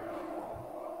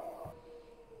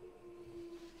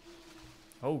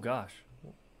 Oh gosh.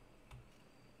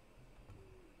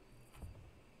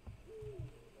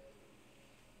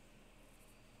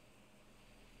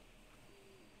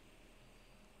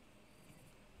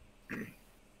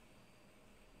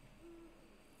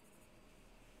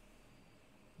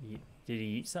 Did he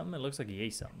eat something? It looks like he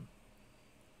ate something.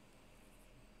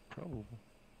 Probably.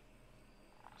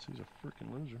 He's a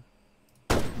freaking loser.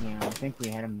 Yeah, I think we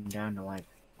had him down to like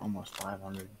almost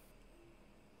 500.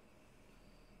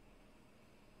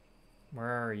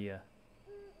 Where are you?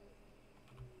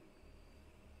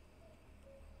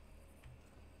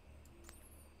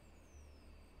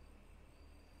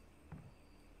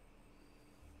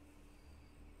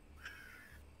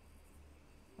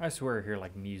 I swear I hear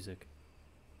like music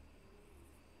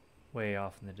way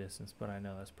off in the distance, but I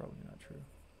know that's probably not true.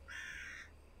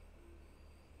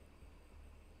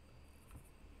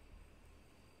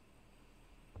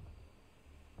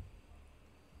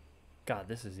 God,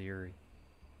 this is eerie.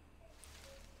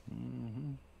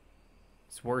 Mm-hmm.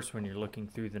 It's worse when you're looking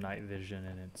through the night vision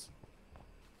and it's...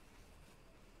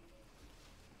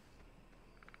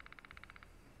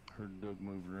 Heard Doug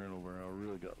moving around over there. I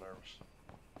really got nervous.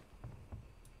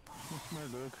 What's the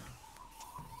matter,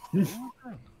 Doug?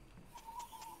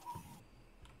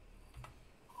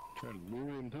 Trying to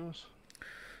lure him to us?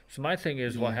 So my thing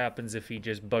is, what happens if he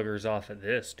just buggers off at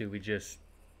this? Do we just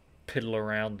piddle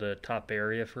around the top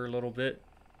area for a little bit?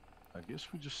 I guess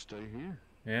we just stay here.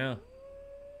 Yeah.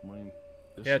 I mean,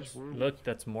 this Yeah, is where look,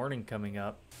 that's morning coming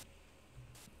up.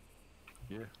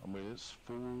 Yeah, I mean, it's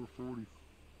 4:43,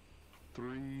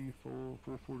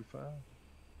 4:45.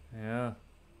 Yeah.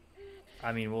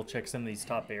 I mean, we'll check some of these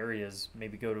top areas.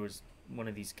 Maybe go to one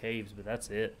of these caves, but that's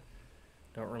it.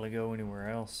 Don't really go anywhere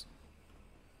else.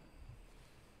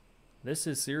 This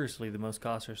is seriously the most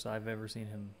cautious I've ever seen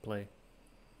him play.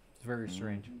 It's very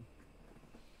strange.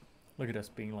 Look at us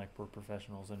being like we're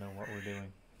professionals and know what we're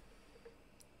doing.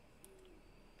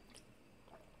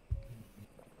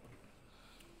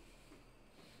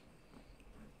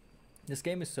 This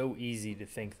game is so easy to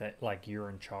think that like you're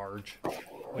in charge.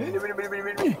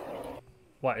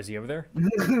 What, is he over there?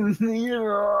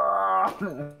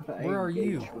 Where are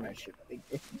you?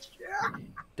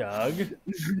 Doug?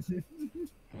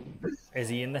 Is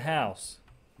he in the house?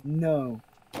 No.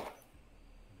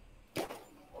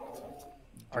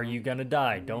 Are you gonna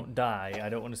die? Don't die. I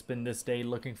don't want to spend this day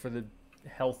looking for the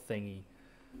health thingy.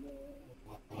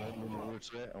 I don't know where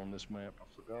it's at on this map. I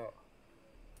forgot.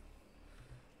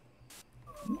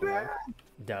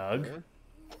 Doug?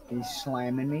 He's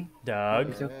slamming me. Doug?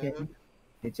 It's okay.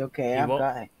 It's okay. He I've won't-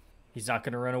 got it. He's not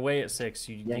gonna run away at 6.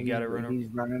 You gotta run. He's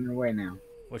running away now.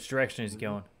 Which direction is he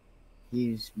going?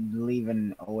 He's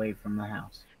leaving away from the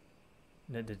house.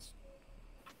 I'm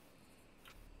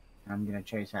gonna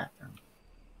chase after him.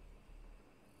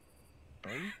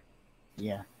 Are you?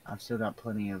 Yeah, I've still got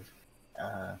plenty of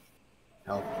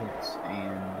health kits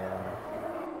and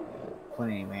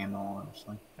plenty of ammo,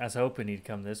 honestly. I was hoping he'd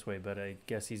come this way, but I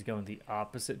guess he's going the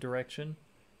opposite direction,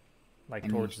 like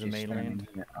And towards he's the just mainland.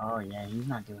 standing here. Oh yeah, he's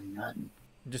not doing nothing.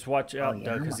 Just watch out, yeah,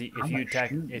 Doug, because I'm if shooting.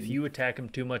 you attack him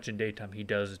too much in daytime, he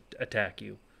does attack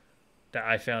you. That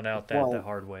I found out that the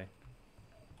hard way.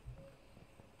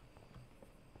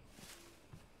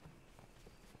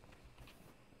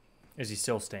 Is he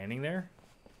still standing there?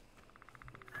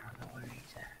 I don't know where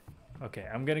he's at. Okay,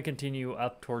 I'm gonna continue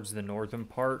up towards the northern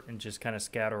part and just kind of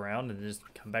scout around and just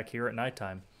come back here at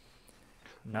nighttime.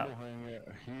 Not. We'll hang out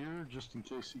here just in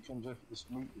case he comes after this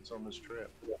meat that's on this trap.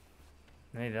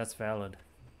 Hey, that's valid.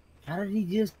 How did he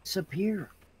disappear?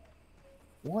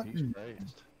 What He's in,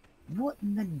 fast. what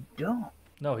in the dump?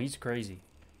 No, he's crazy.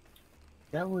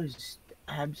 That was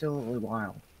absolutely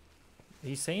wild.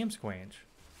 He's Sam Squanch.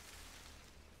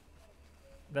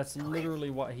 That's literally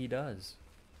what he does.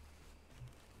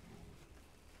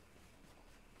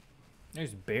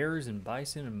 There's bears and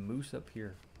bison and moose up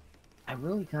here. I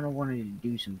really kind of wanted to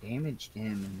do some damage to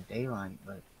him in the daylight,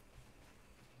 but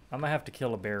I'm gonna have to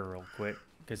kill a bear real quick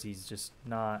because he's just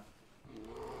not.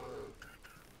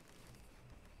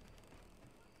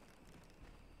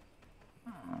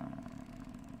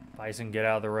 Bison, get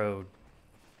out of the road.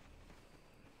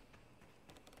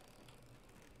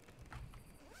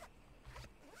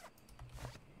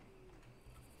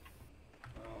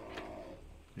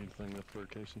 Anything up there,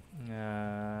 Casey?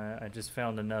 I just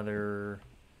found another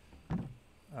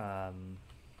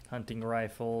hunting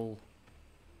rifle.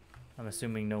 I'm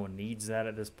assuming no one needs that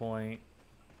at this point.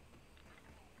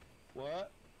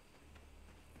 What?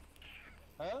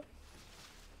 Huh?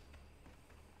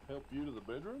 Help you to the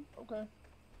bedroom? Okay.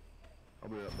 I'll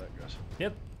be right back, guys.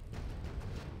 Yep.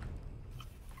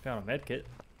 Found a med kit.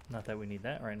 Not that we need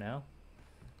that right now.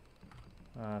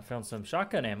 Found some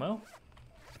shotgun ammo.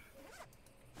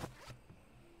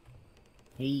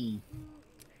 hey,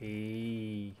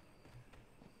 Hey.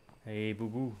 Hey, boo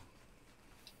boo.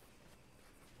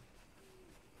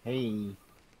 hey,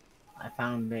 I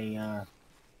found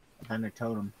found a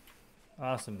totem.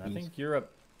 Awesome. I think you're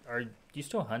up. Are you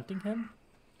still hunting him?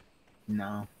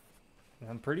 No.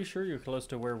 I'm pretty sure you're close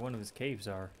to where one of his caves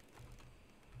are.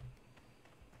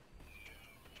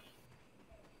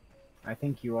 I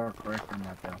think you are correct on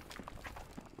that, though.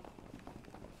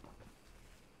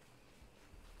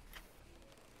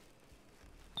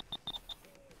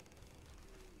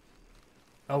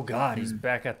 Oh God, he's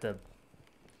back at the...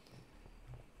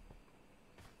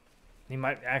 He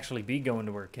might actually be going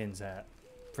to where Ken's at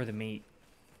for the meat.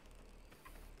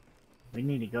 We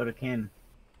need to go to Ken.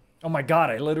 Oh my God,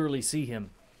 I literally see him.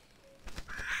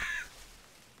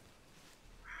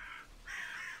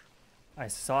 I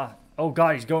saw... Oh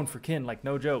God, he's going for Ken, like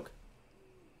no joke.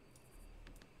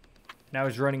 Now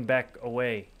he's running back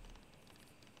away.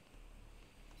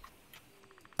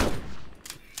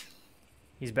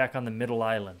 He's back on the middle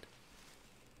island.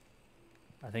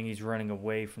 I think he's running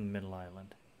away from the middle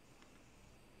island.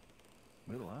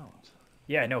 Middle Islands.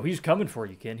 Yeah, no, he's coming for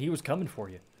you, Ken. He was coming for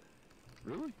you.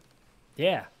 Really?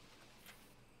 Yeah.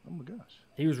 Oh my gosh.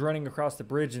 He was running across the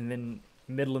bridge, and then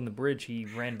middle in the bridge, he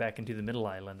ran back into the middle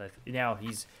island. Now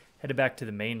he's headed back to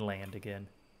the mainland again.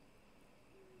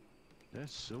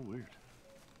 That's so weird.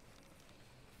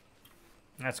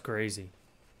 That's crazy.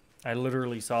 I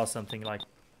literally saw something like,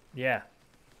 yeah.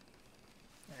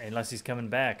 Unless he's coming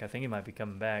back. I think he might be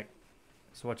coming back.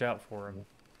 So watch out for him.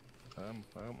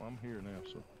 I'm here now,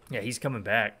 so. Yeah, he's coming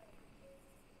back.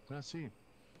 I see him.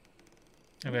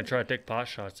 I'm going to try to take pot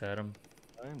shots at him.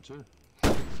 I am too. I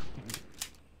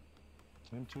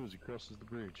am too as he crosses the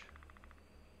bridge.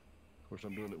 Of course,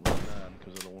 I'm doing it with a 9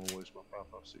 because I don't want to waste my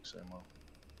 5.56 ammo.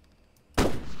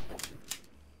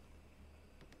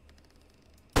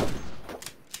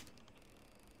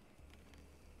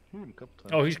 Hit him a couple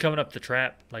times. Oh, he's coming up the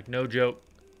trap. Like, no joke.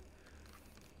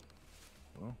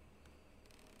 Well,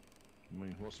 I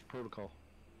mean, what's the protocol?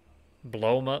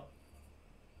 Blow him up.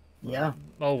 Yeah.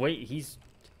 Oh, wait, he's...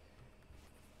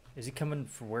 Is he coming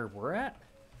for where we're at?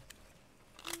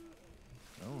 I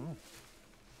don't know.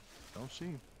 I don't see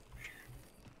him.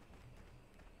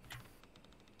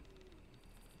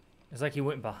 It's like he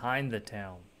went behind the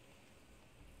town.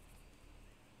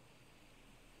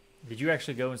 Did you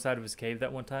actually go inside of his cave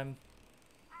that one time?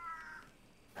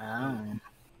 Oh.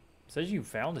 Says you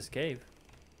found his cave.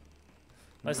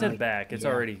 Let's head back. It's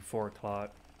already 4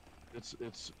 o'clock. It's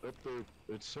up there.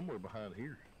 It's somewhere behind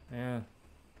here. Yeah.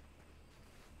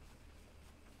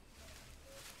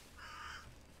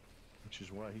 Which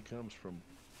is why he comes from.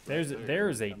 There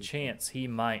is a chance he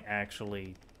might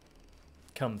actually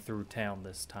come through town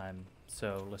this time.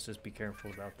 So let's just be careful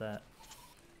about that.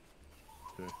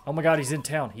 Okay. Oh my God, he's in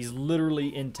town. He's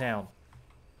literally in town.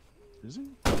 Is he?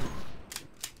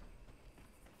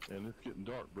 And it's getting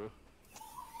dark, bro.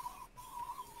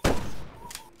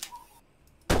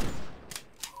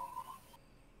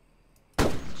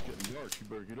 It's getting dark. You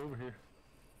better get over here.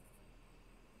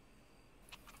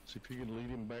 See if you can lead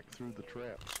him back through the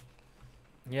traps.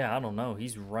 Yeah, I don't know.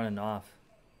 He's running off.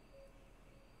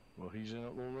 Well, he's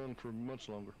not gonna run for much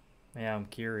longer. Yeah, I'm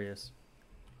curious.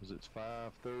 Cause it's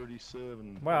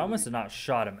 5:37. Wow, I must have not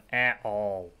shot him at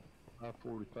all.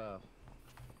 5:45.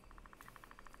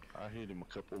 I hit him a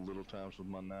couple little times with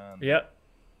my 9. Yep.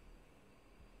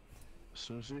 As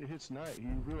soon as it hits night, you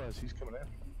realize he's coming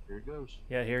after you. Here it goes.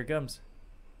 Yeah, here it comes.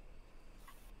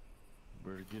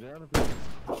 Better get out of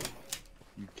it.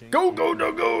 You can't. Go, go,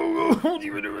 no, go, go. Toe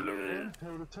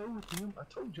to toe with him. I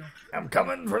told you. I'm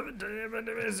coming for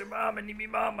the mama, me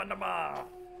mama, nama.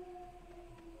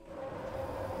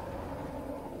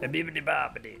 The bibbidi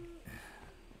bobbidi.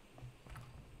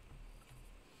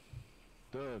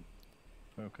 Done.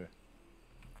 Okay.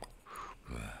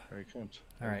 There he comes.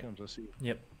 All There right. he comes. I see you.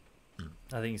 Yep.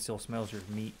 I think he still smells your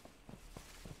meat.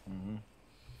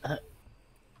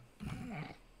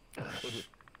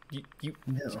 You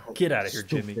No. get out of here,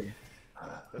 Jimmy. Stupid.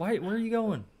 Why? Where are you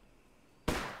going,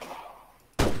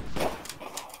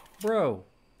 bro?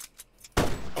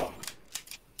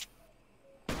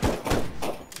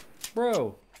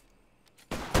 Bro.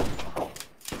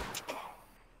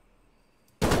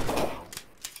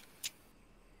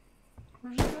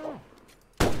 Where's he go?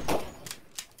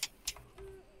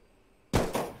 I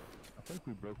think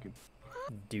we broke him.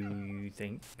 Do you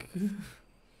think?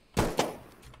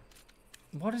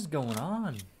 What is going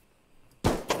on? I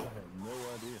have no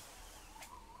idea.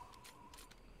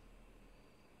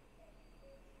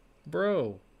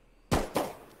 Bro.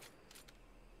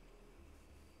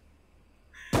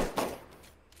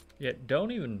 Yeah,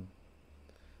 don't even...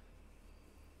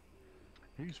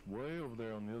 He's way over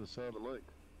there on the other side of the lake.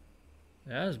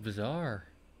 That is bizarre.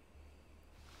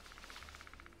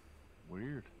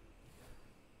 Weird.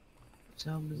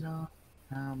 So bizarre.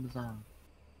 How bizarre.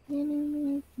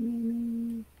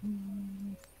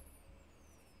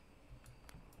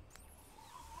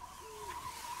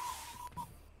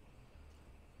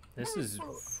 This is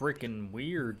freaking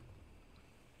weird.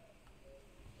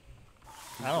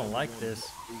 I don't like this.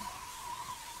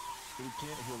 But he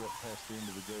can't heal that past the end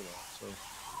of the daylight, so.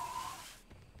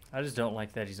 I just don't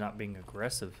like that he's not being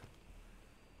aggressive.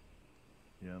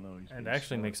 Yeah, I know. It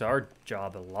actually makes our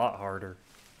job a lot harder.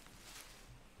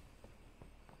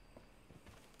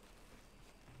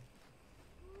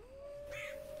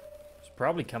 It's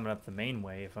probably coming up the main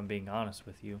way, if I'm being honest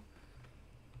with you.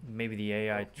 Maybe the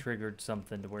AI triggered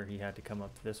something to where he had to come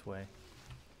up this way.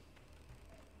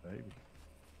 Maybe.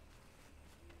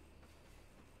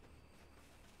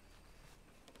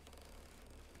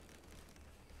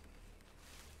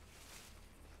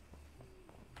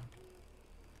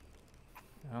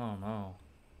 I don't know.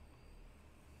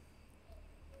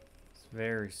 It's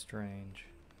very strange.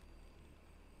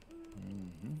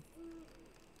 Mm-hmm.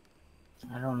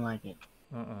 I don't like it.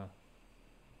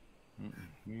 Me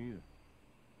either.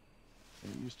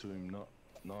 I'm used to him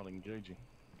not engaging.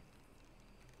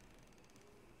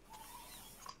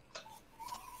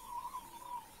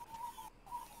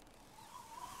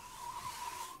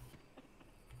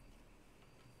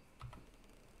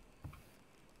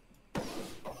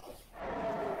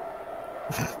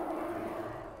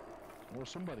 Well,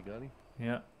 somebody got him.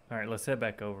 Yeah. Alright, let's head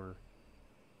back over.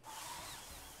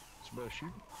 Somebody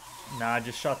shoot. Nah, I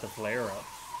just shot the flare up.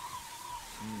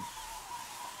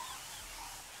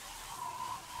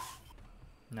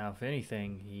 Now, if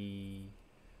anything, he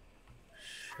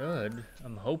should.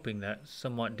 I'm hoping that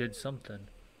somewhat did something.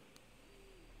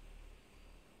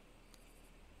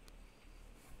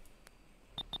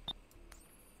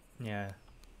 Yeah.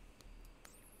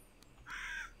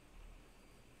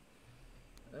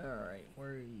 Alright, where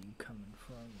are you coming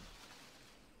from?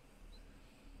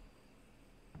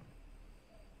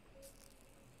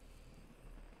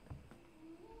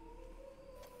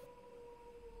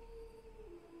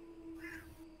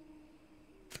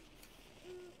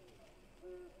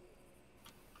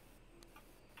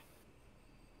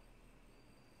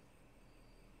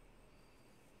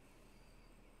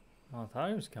 Oh, I thought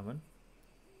he was coming.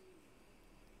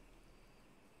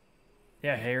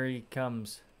 Yeah, here he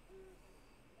comes.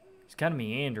 He's kind of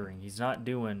meandering. He's not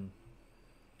doing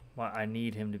what I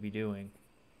need him to be doing.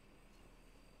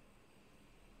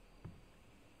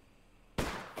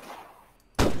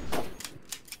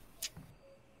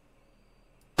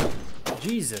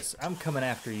 Jesus, I'm coming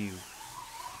after you.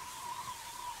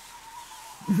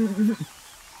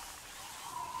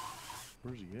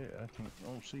 Where's he at? I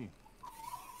don't see him.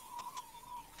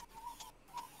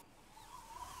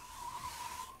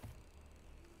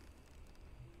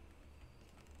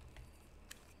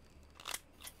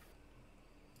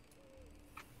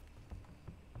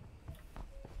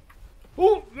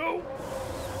 Oh, no!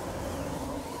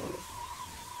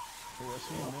 Oh, I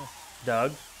see him now.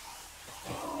 Doug?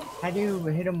 How do you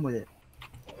hit him with it?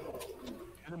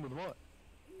 Hit him with what?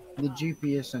 The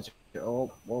GPS sensor.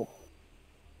 Oh, whoa.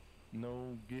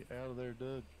 No, get out of there,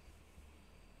 Doug.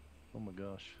 Oh my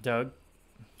gosh. Doug?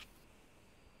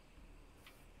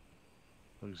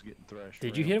 Doug's getting thrashed.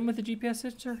 Did you hit him with the GPS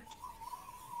sensor?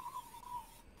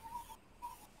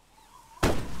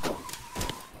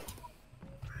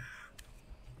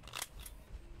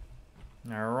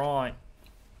 Alright.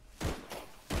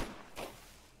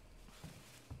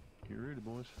 Get ready,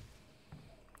 boys.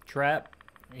 Trap.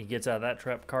 He gets out of that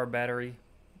trap car battery.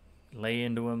 Lay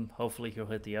into him. Hopefully he'll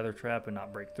hit the other trap and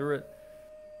not break through it.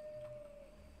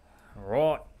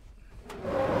 Alright.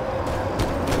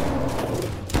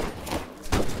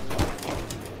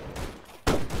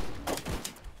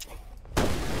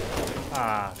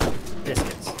 Ah,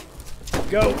 biscuits.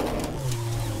 Go!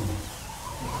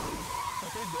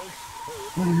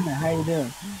 How you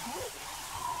doing?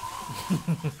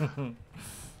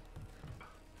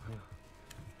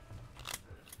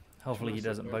 Hopefully he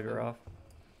doesn't bugger off.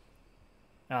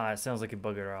 Ah, it sounds like he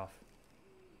buggered off.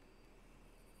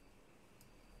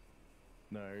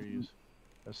 No, there he is.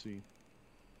 I see him.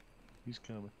 He's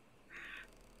coming.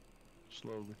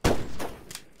 Slowly.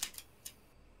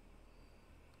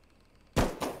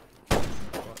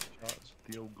 Hot shots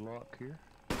at the old Glock here.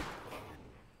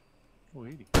 Oh,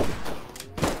 Edie.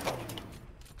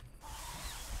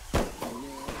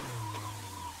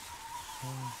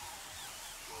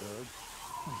 Doug.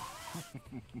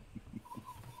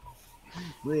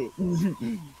 Wait. And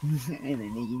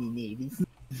then you need this.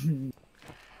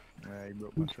 Nah, he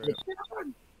broke my trap.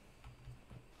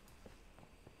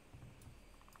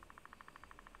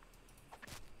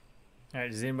 All right.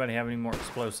 Does anybody have any more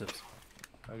explosives?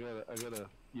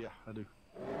 Yeah, I do.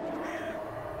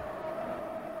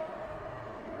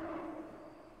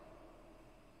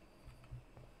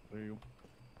 There you go.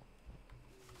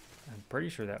 I'm pretty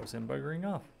sure that was him buggering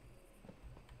off.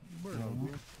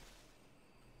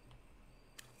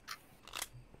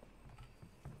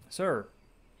 Sir.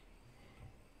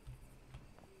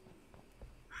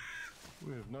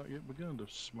 We have not yet begun to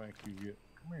smack you yet.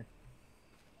 Come here.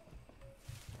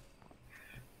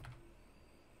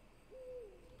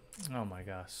 Oh my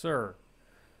gosh, sir.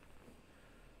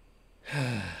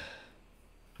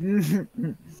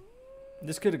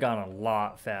 This could have gone a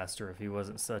lot faster if he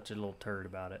wasn't such a little turd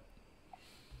about it.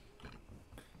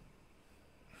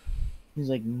 He's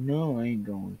like, no, I ain't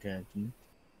going to attack you.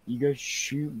 You guys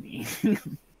shoot me.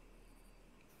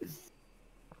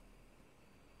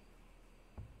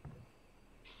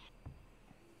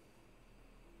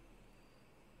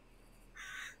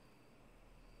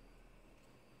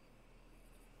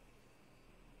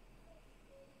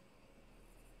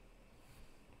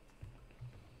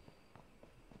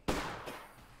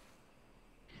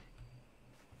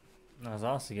 I was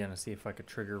also gonna see if I could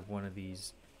trigger one of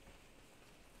these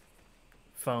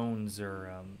phones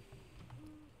or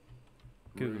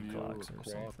Google Radio clocks or clock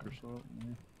something. or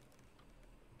something.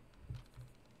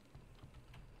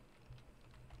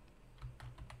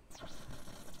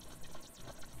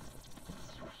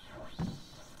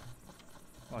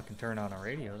 Well, I can turn on a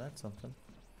radio. That's something.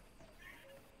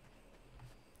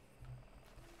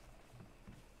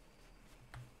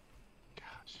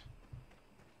 Gosh.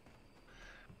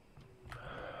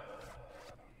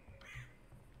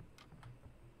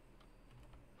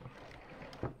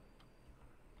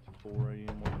 4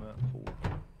 a.m. on that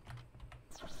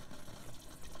 4.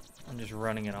 I'm just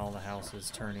running in all the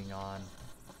houses, turning on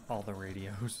all the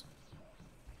radios.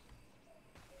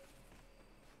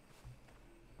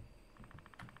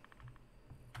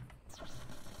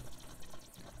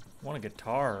 I want a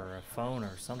guitar or a phone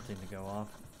or something to go off.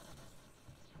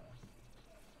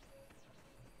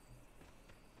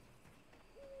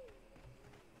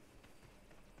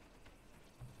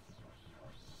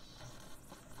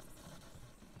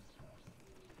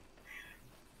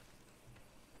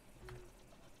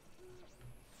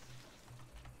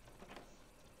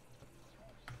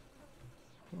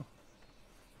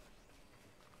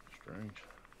 Strange.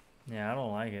 Yeah, I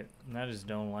don't like it. I just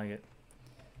don't like it.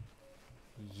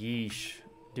 Yeesh.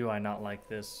 Do I not like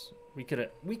this? We could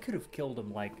have killed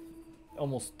him like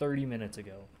almost 30 minutes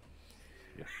ago.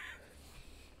 Yeah.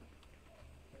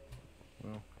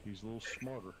 Well, he's a little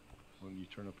smarter when you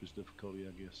turn up his difficulty,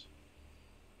 I guess.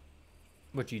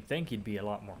 But you'd think he'd be a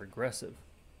lot more aggressive.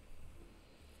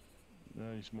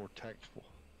 No, he's more tactful.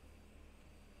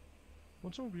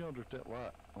 What's over yonder at that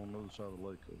light on the other side of the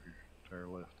lake over here, to our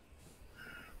left?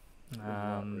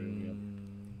 I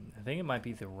think it might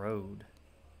be the road.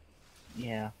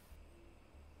 Yeah.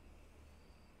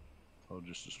 Oh,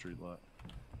 just a street light.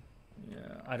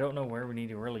 Yeah, I don't know where we need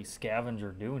to really scavenge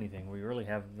or do anything. We really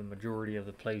have the majority of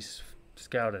the place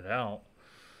scouted out.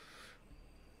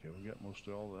 Yeah, we got most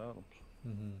of all the items.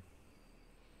 Mm-hmm.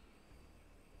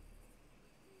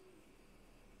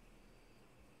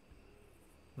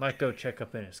 Might go check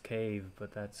up in his cave,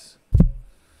 but that's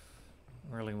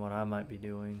really what I might be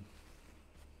doing.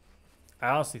 I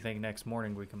honestly think next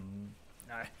morning we can...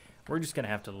 we're just going to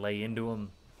have to lay into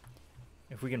him.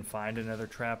 If we can find another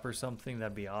trap or something,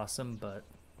 that'd be awesome, but...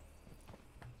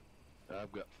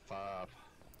 I've got 5.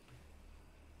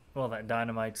 Well, that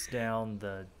dynamite's down,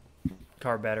 the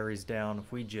car battery's down.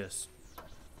 If we just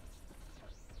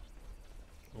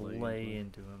lay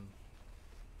into him.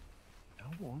 I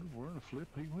wonder where the flip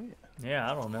he went.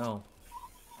 Yeah, I don't know.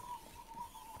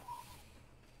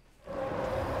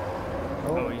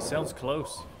 Oh, he sounds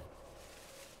close.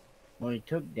 Well, he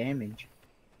took damage.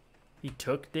 He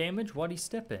took damage? What'd he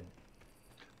step in?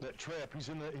 That trap, he's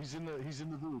in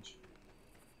the village.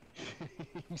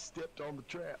 He stepped on the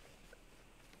trap.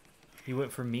 He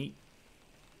went for meat?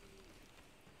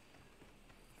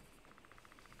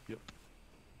 Yep.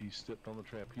 He stepped on the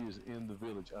trap. He is in the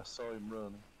village. I saw him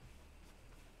running.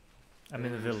 I'm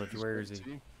in the village. Where is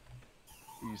he?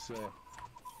 He's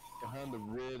behind the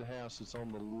red house that's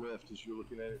on the left as you're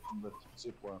looking at it from the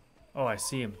zip line. Oh, I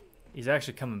see him. He's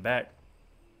actually coming back.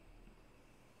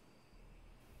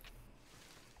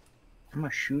 I'm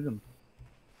gonna shoot him.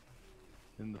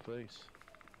 In the face.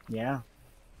 Yeah.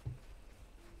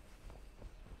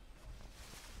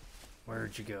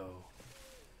 Where'd you go?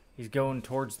 He's going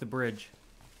towards the bridge.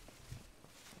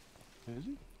 Is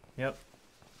he? Yep.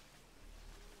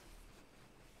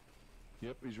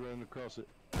 Yep, he's running across it.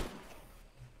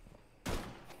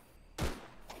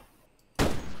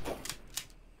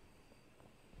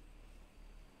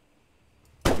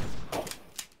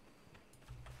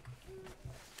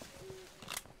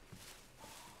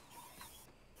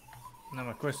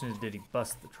 question is, did he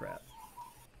bust the trap?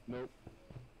 Nope.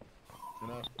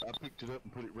 And I picked it up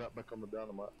and put it right back on the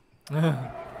dynamite.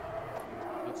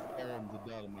 It's on the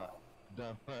dynamite.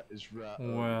 Dynamite is right.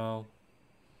 Well.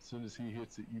 As soon as he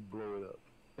hits it, you blow it up.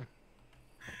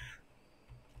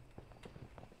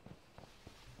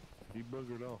 He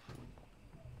buggered off.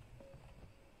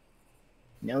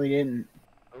 No, he didn't.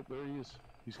 Oh, there he is.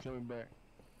 He's coming back.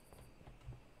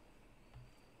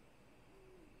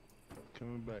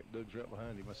 Coming back. Doug's right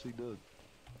behind him. I see Doug.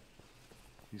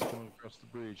 He's coming across the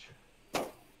bridge.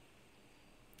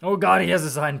 Oh God, he has a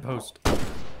signpost.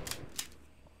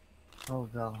 Oh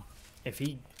God. If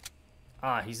he,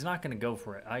 he's not gonna go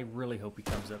for it. I really hope he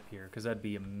comes up here, because that'd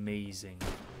be amazing.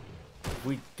 If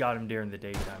we got him during the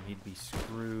daytime, he'd be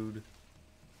screwed.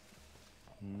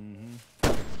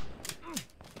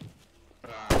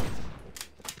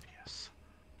 Yes.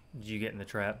 Did you get in the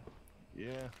trap?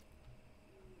 Yeah.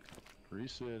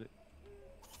 Reset it.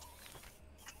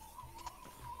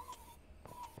 I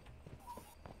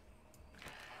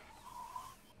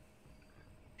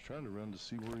was trying to run to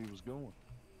see where he was going.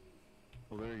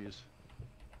 Oh, there he is.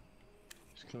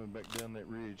 He's coming back down that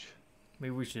ridge.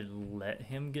 Maybe we should let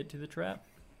him get to the trap?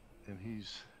 And he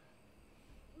is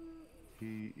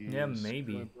Yeah,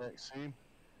 maybe. coming back. See him?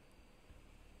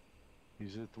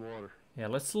 He's at the water. Yeah,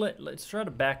 let's try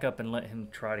to back up and let him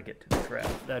try to get to the trap.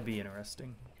 That'd be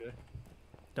interesting. Okay.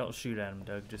 Don't shoot at him,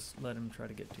 Doug. Just let him try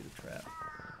to get to the trap.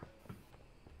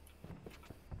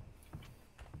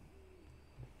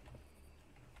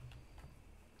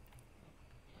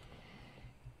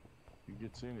 If he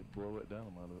gets in it, blow that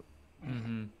dynamite up.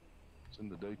 Mm-hmm. It's in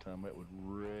the daytime, that would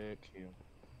wreck him.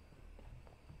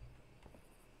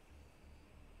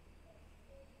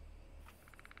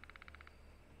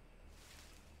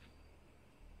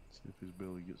 See if his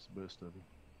belly gets the best of him.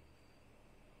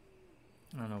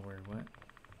 I don't know where he went.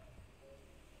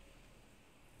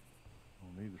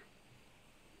 Oh, neither.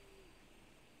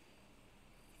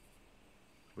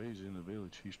 But he's in the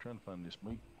village. He's trying to find this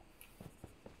meat.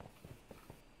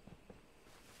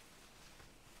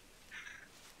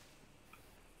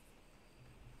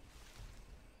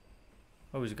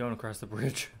 Oh, he's going across the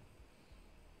bridge.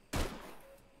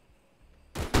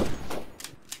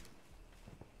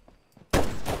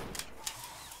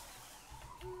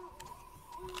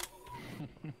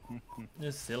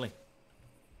 It's silly.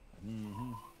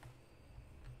 Mm-hmm.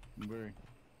 Very.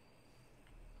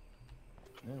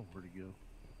 Now where'd he go?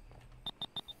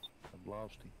 I've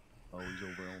lost him. Oh, he's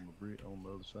over on the bridge, on the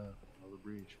other side, another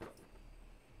bridge.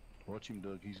 Watch him,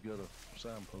 Doug. He's got a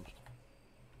signpost.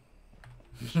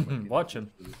 Watch him.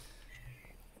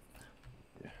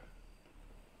 Yeah.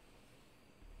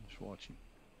 Just watch him.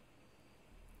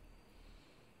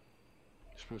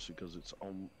 Especially because it's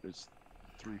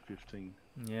 3:15.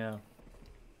 Yeah.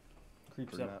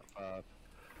 Creeps For up. night 5.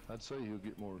 I'd say he'll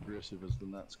get more aggressive as the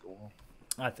nights go on.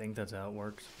 I think that's how it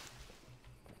works.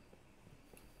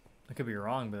 I could be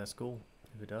wrong, but that's cool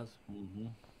if it does. Mm-hmm.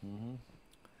 Mm-hmm.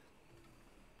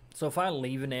 So if I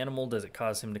leave an animal, does it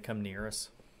cause him to come near us?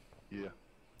 Yeah.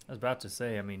 I was about to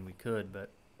say, I mean, we could, but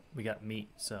we got meat,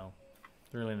 so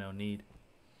there's really no need.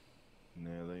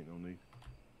 Nah, there ain't no need.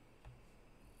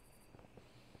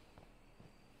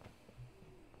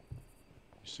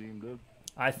 You see him, Doug?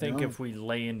 I think No. if we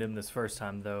lay into him this first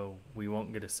time, though, we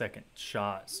won't get a second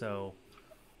shot, so...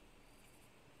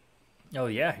 Oh,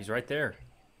 yeah, he's right there.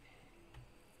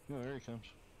 Oh, there he comes.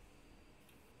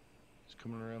 He's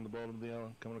coming around the bottom of the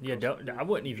island. Coming Yeah, across I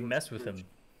wouldn't even mess with him.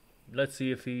 Let's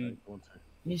see if he...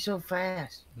 He's so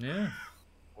fast. Yeah.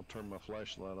 I'll turn my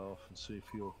flashlight off and see if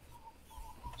he'll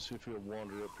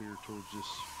wander up here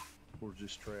towards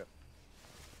this trap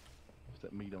with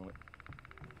that meat on it.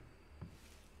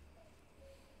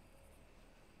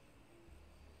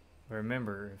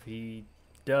 Remember, if he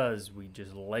does, we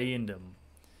just lay into him.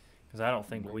 Because I don't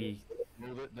think we...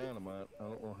 Blow that dynamite. I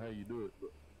don't know how you do it, but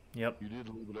Yep. you did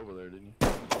leave it over there, didn't you?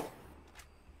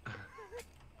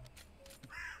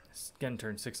 It's gonna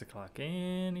turn 6 o'clock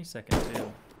any second,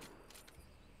 too.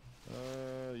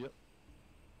 Yep.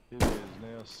 It is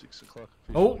now 6 o'clock.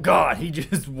 Oh, God, he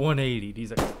just 180'd. He's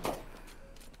like...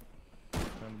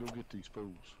 Time to go get these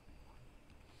poles.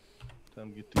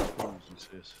 Time to get these poles, he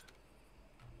says.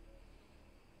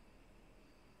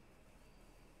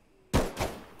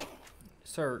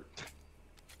 Sir,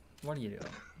 what are you doing?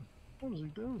 What is he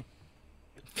doing?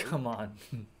 Come on.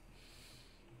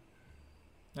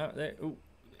 Oh, there. Ooh.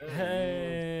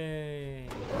 Hey.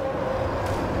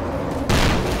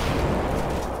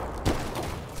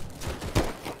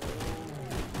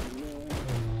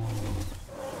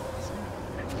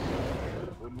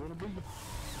 Wouldn't want to be.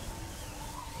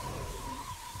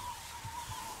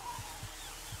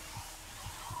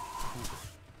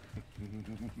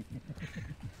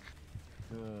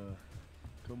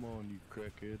 Come on, you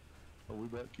crackhead. Oh, we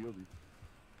about killed him.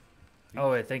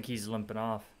 Oh, I think he's limping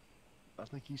off. I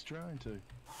think he's trying to.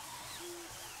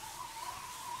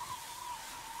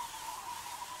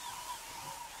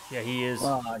 Yeah, he is.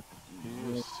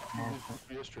 He is.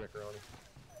 He has tracker on him.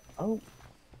 Oh,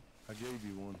 I gave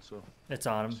you one, so. It's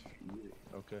on him.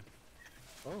 Okay.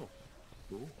 Oh,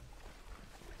 cool.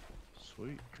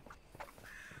 Sweet.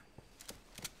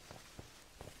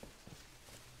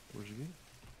 Where's he get?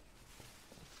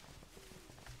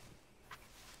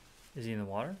 Is he in the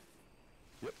water?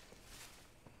 Yep.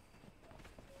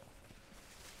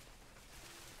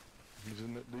 He's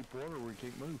in that deep water where he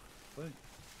can't move. Wait.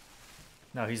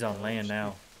 No, he's on land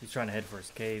now. He's trying to head for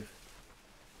his cave.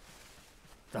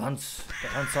 The hunt's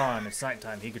on. It's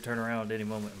nighttime. He could turn around at any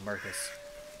moment and murk us.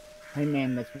 hey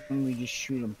man, that's when we just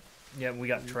shoot him. Yeah, we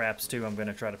got traps too. I'm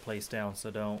gonna try to place down, so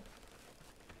don't.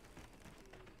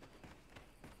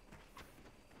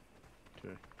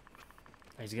 Okay.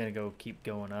 He's gonna go keep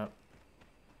going up.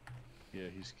 Yeah,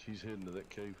 he's heading to that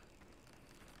cave.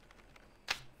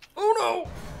 Oh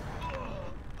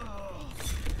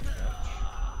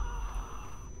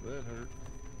That hurt.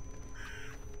 no!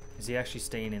 Is he actually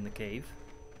staying in the cave?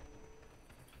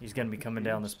 He's gonna be coming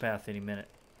down this path any minute.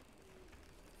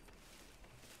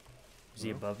 Is he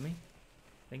above me?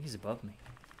 I think he's above me.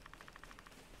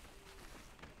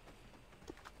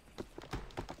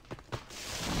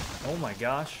 Oh my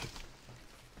gosh.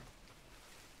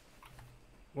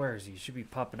 Where is he? He should be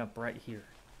popping up right here.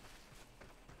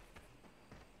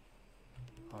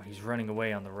 Oh, he's running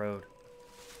away on the road.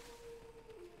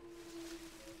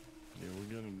 Yeah,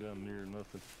 we got him down near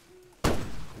nothing.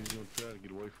 He's gonna try to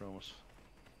get away from us.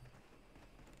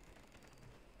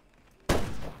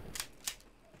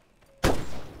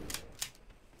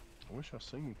 I wish I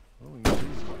seen him. I don't even see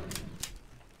him.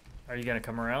 Are you gonna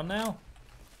come around now?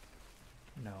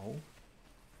 No.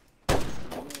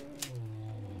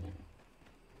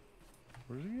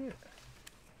 Where's he at?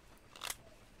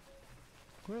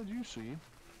 Where'd you see him?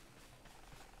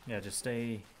 Yeah, just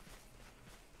stay.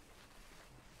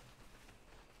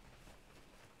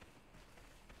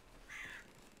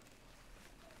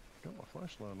 Got my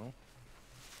flashlight on.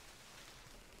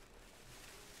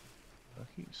 I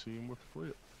can't see him with the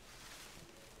flip.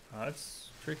 Oh, that's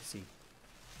Trixie.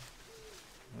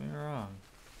 You're wrong.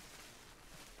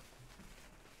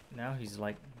 Now he's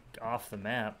like off the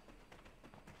map.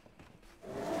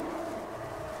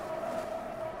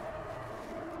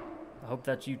 I hope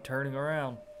that's you turning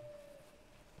around.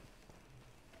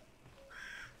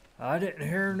 I didn't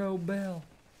hear no bell.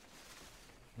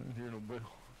 I didn't hear no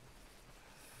bell.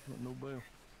 Not no bell.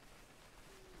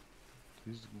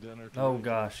 He's down there. Oh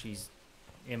gosh, he's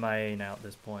MIA now at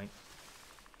this point.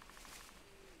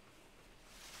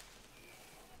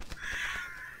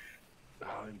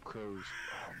 Oh, them crows.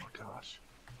 Oh my gosh.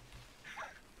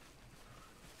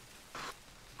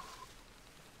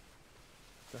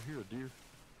 I hear a deer.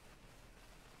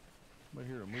 I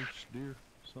hear a moose, deer,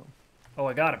 something. Oh,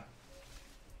 I got him.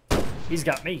 He's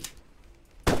got me.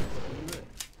 Where you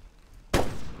at?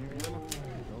 You yellow?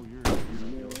 Oh, you're yellow.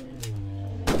 You're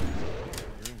in.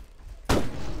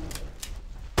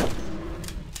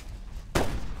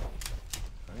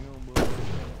 Hang on, bud.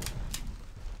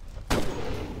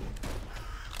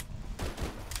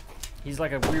 He's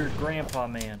like a weird grandpa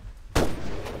man.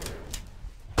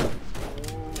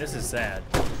 This is sad.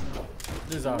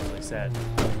 This is honestly sad.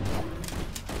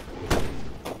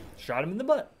 Shot him in the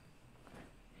butt.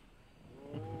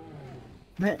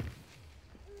 Man,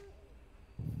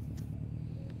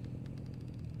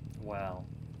 Wow.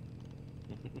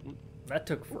 That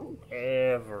took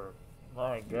forever.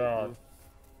 My God.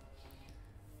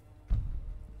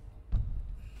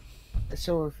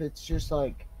 so if it's just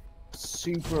like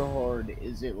super hard,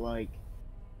 is it like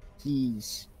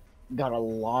he's got a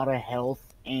lot of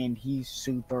health and he's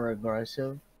super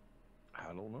aggressive? I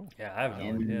don't know. Yeah, I have no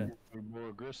And- idea. We're more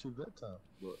aggressive that time,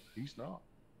 but he's not.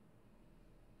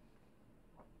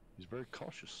 He's very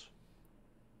cautious.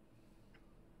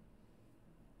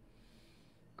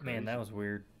 Man, that Crazy. was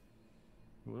weird.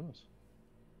 It was.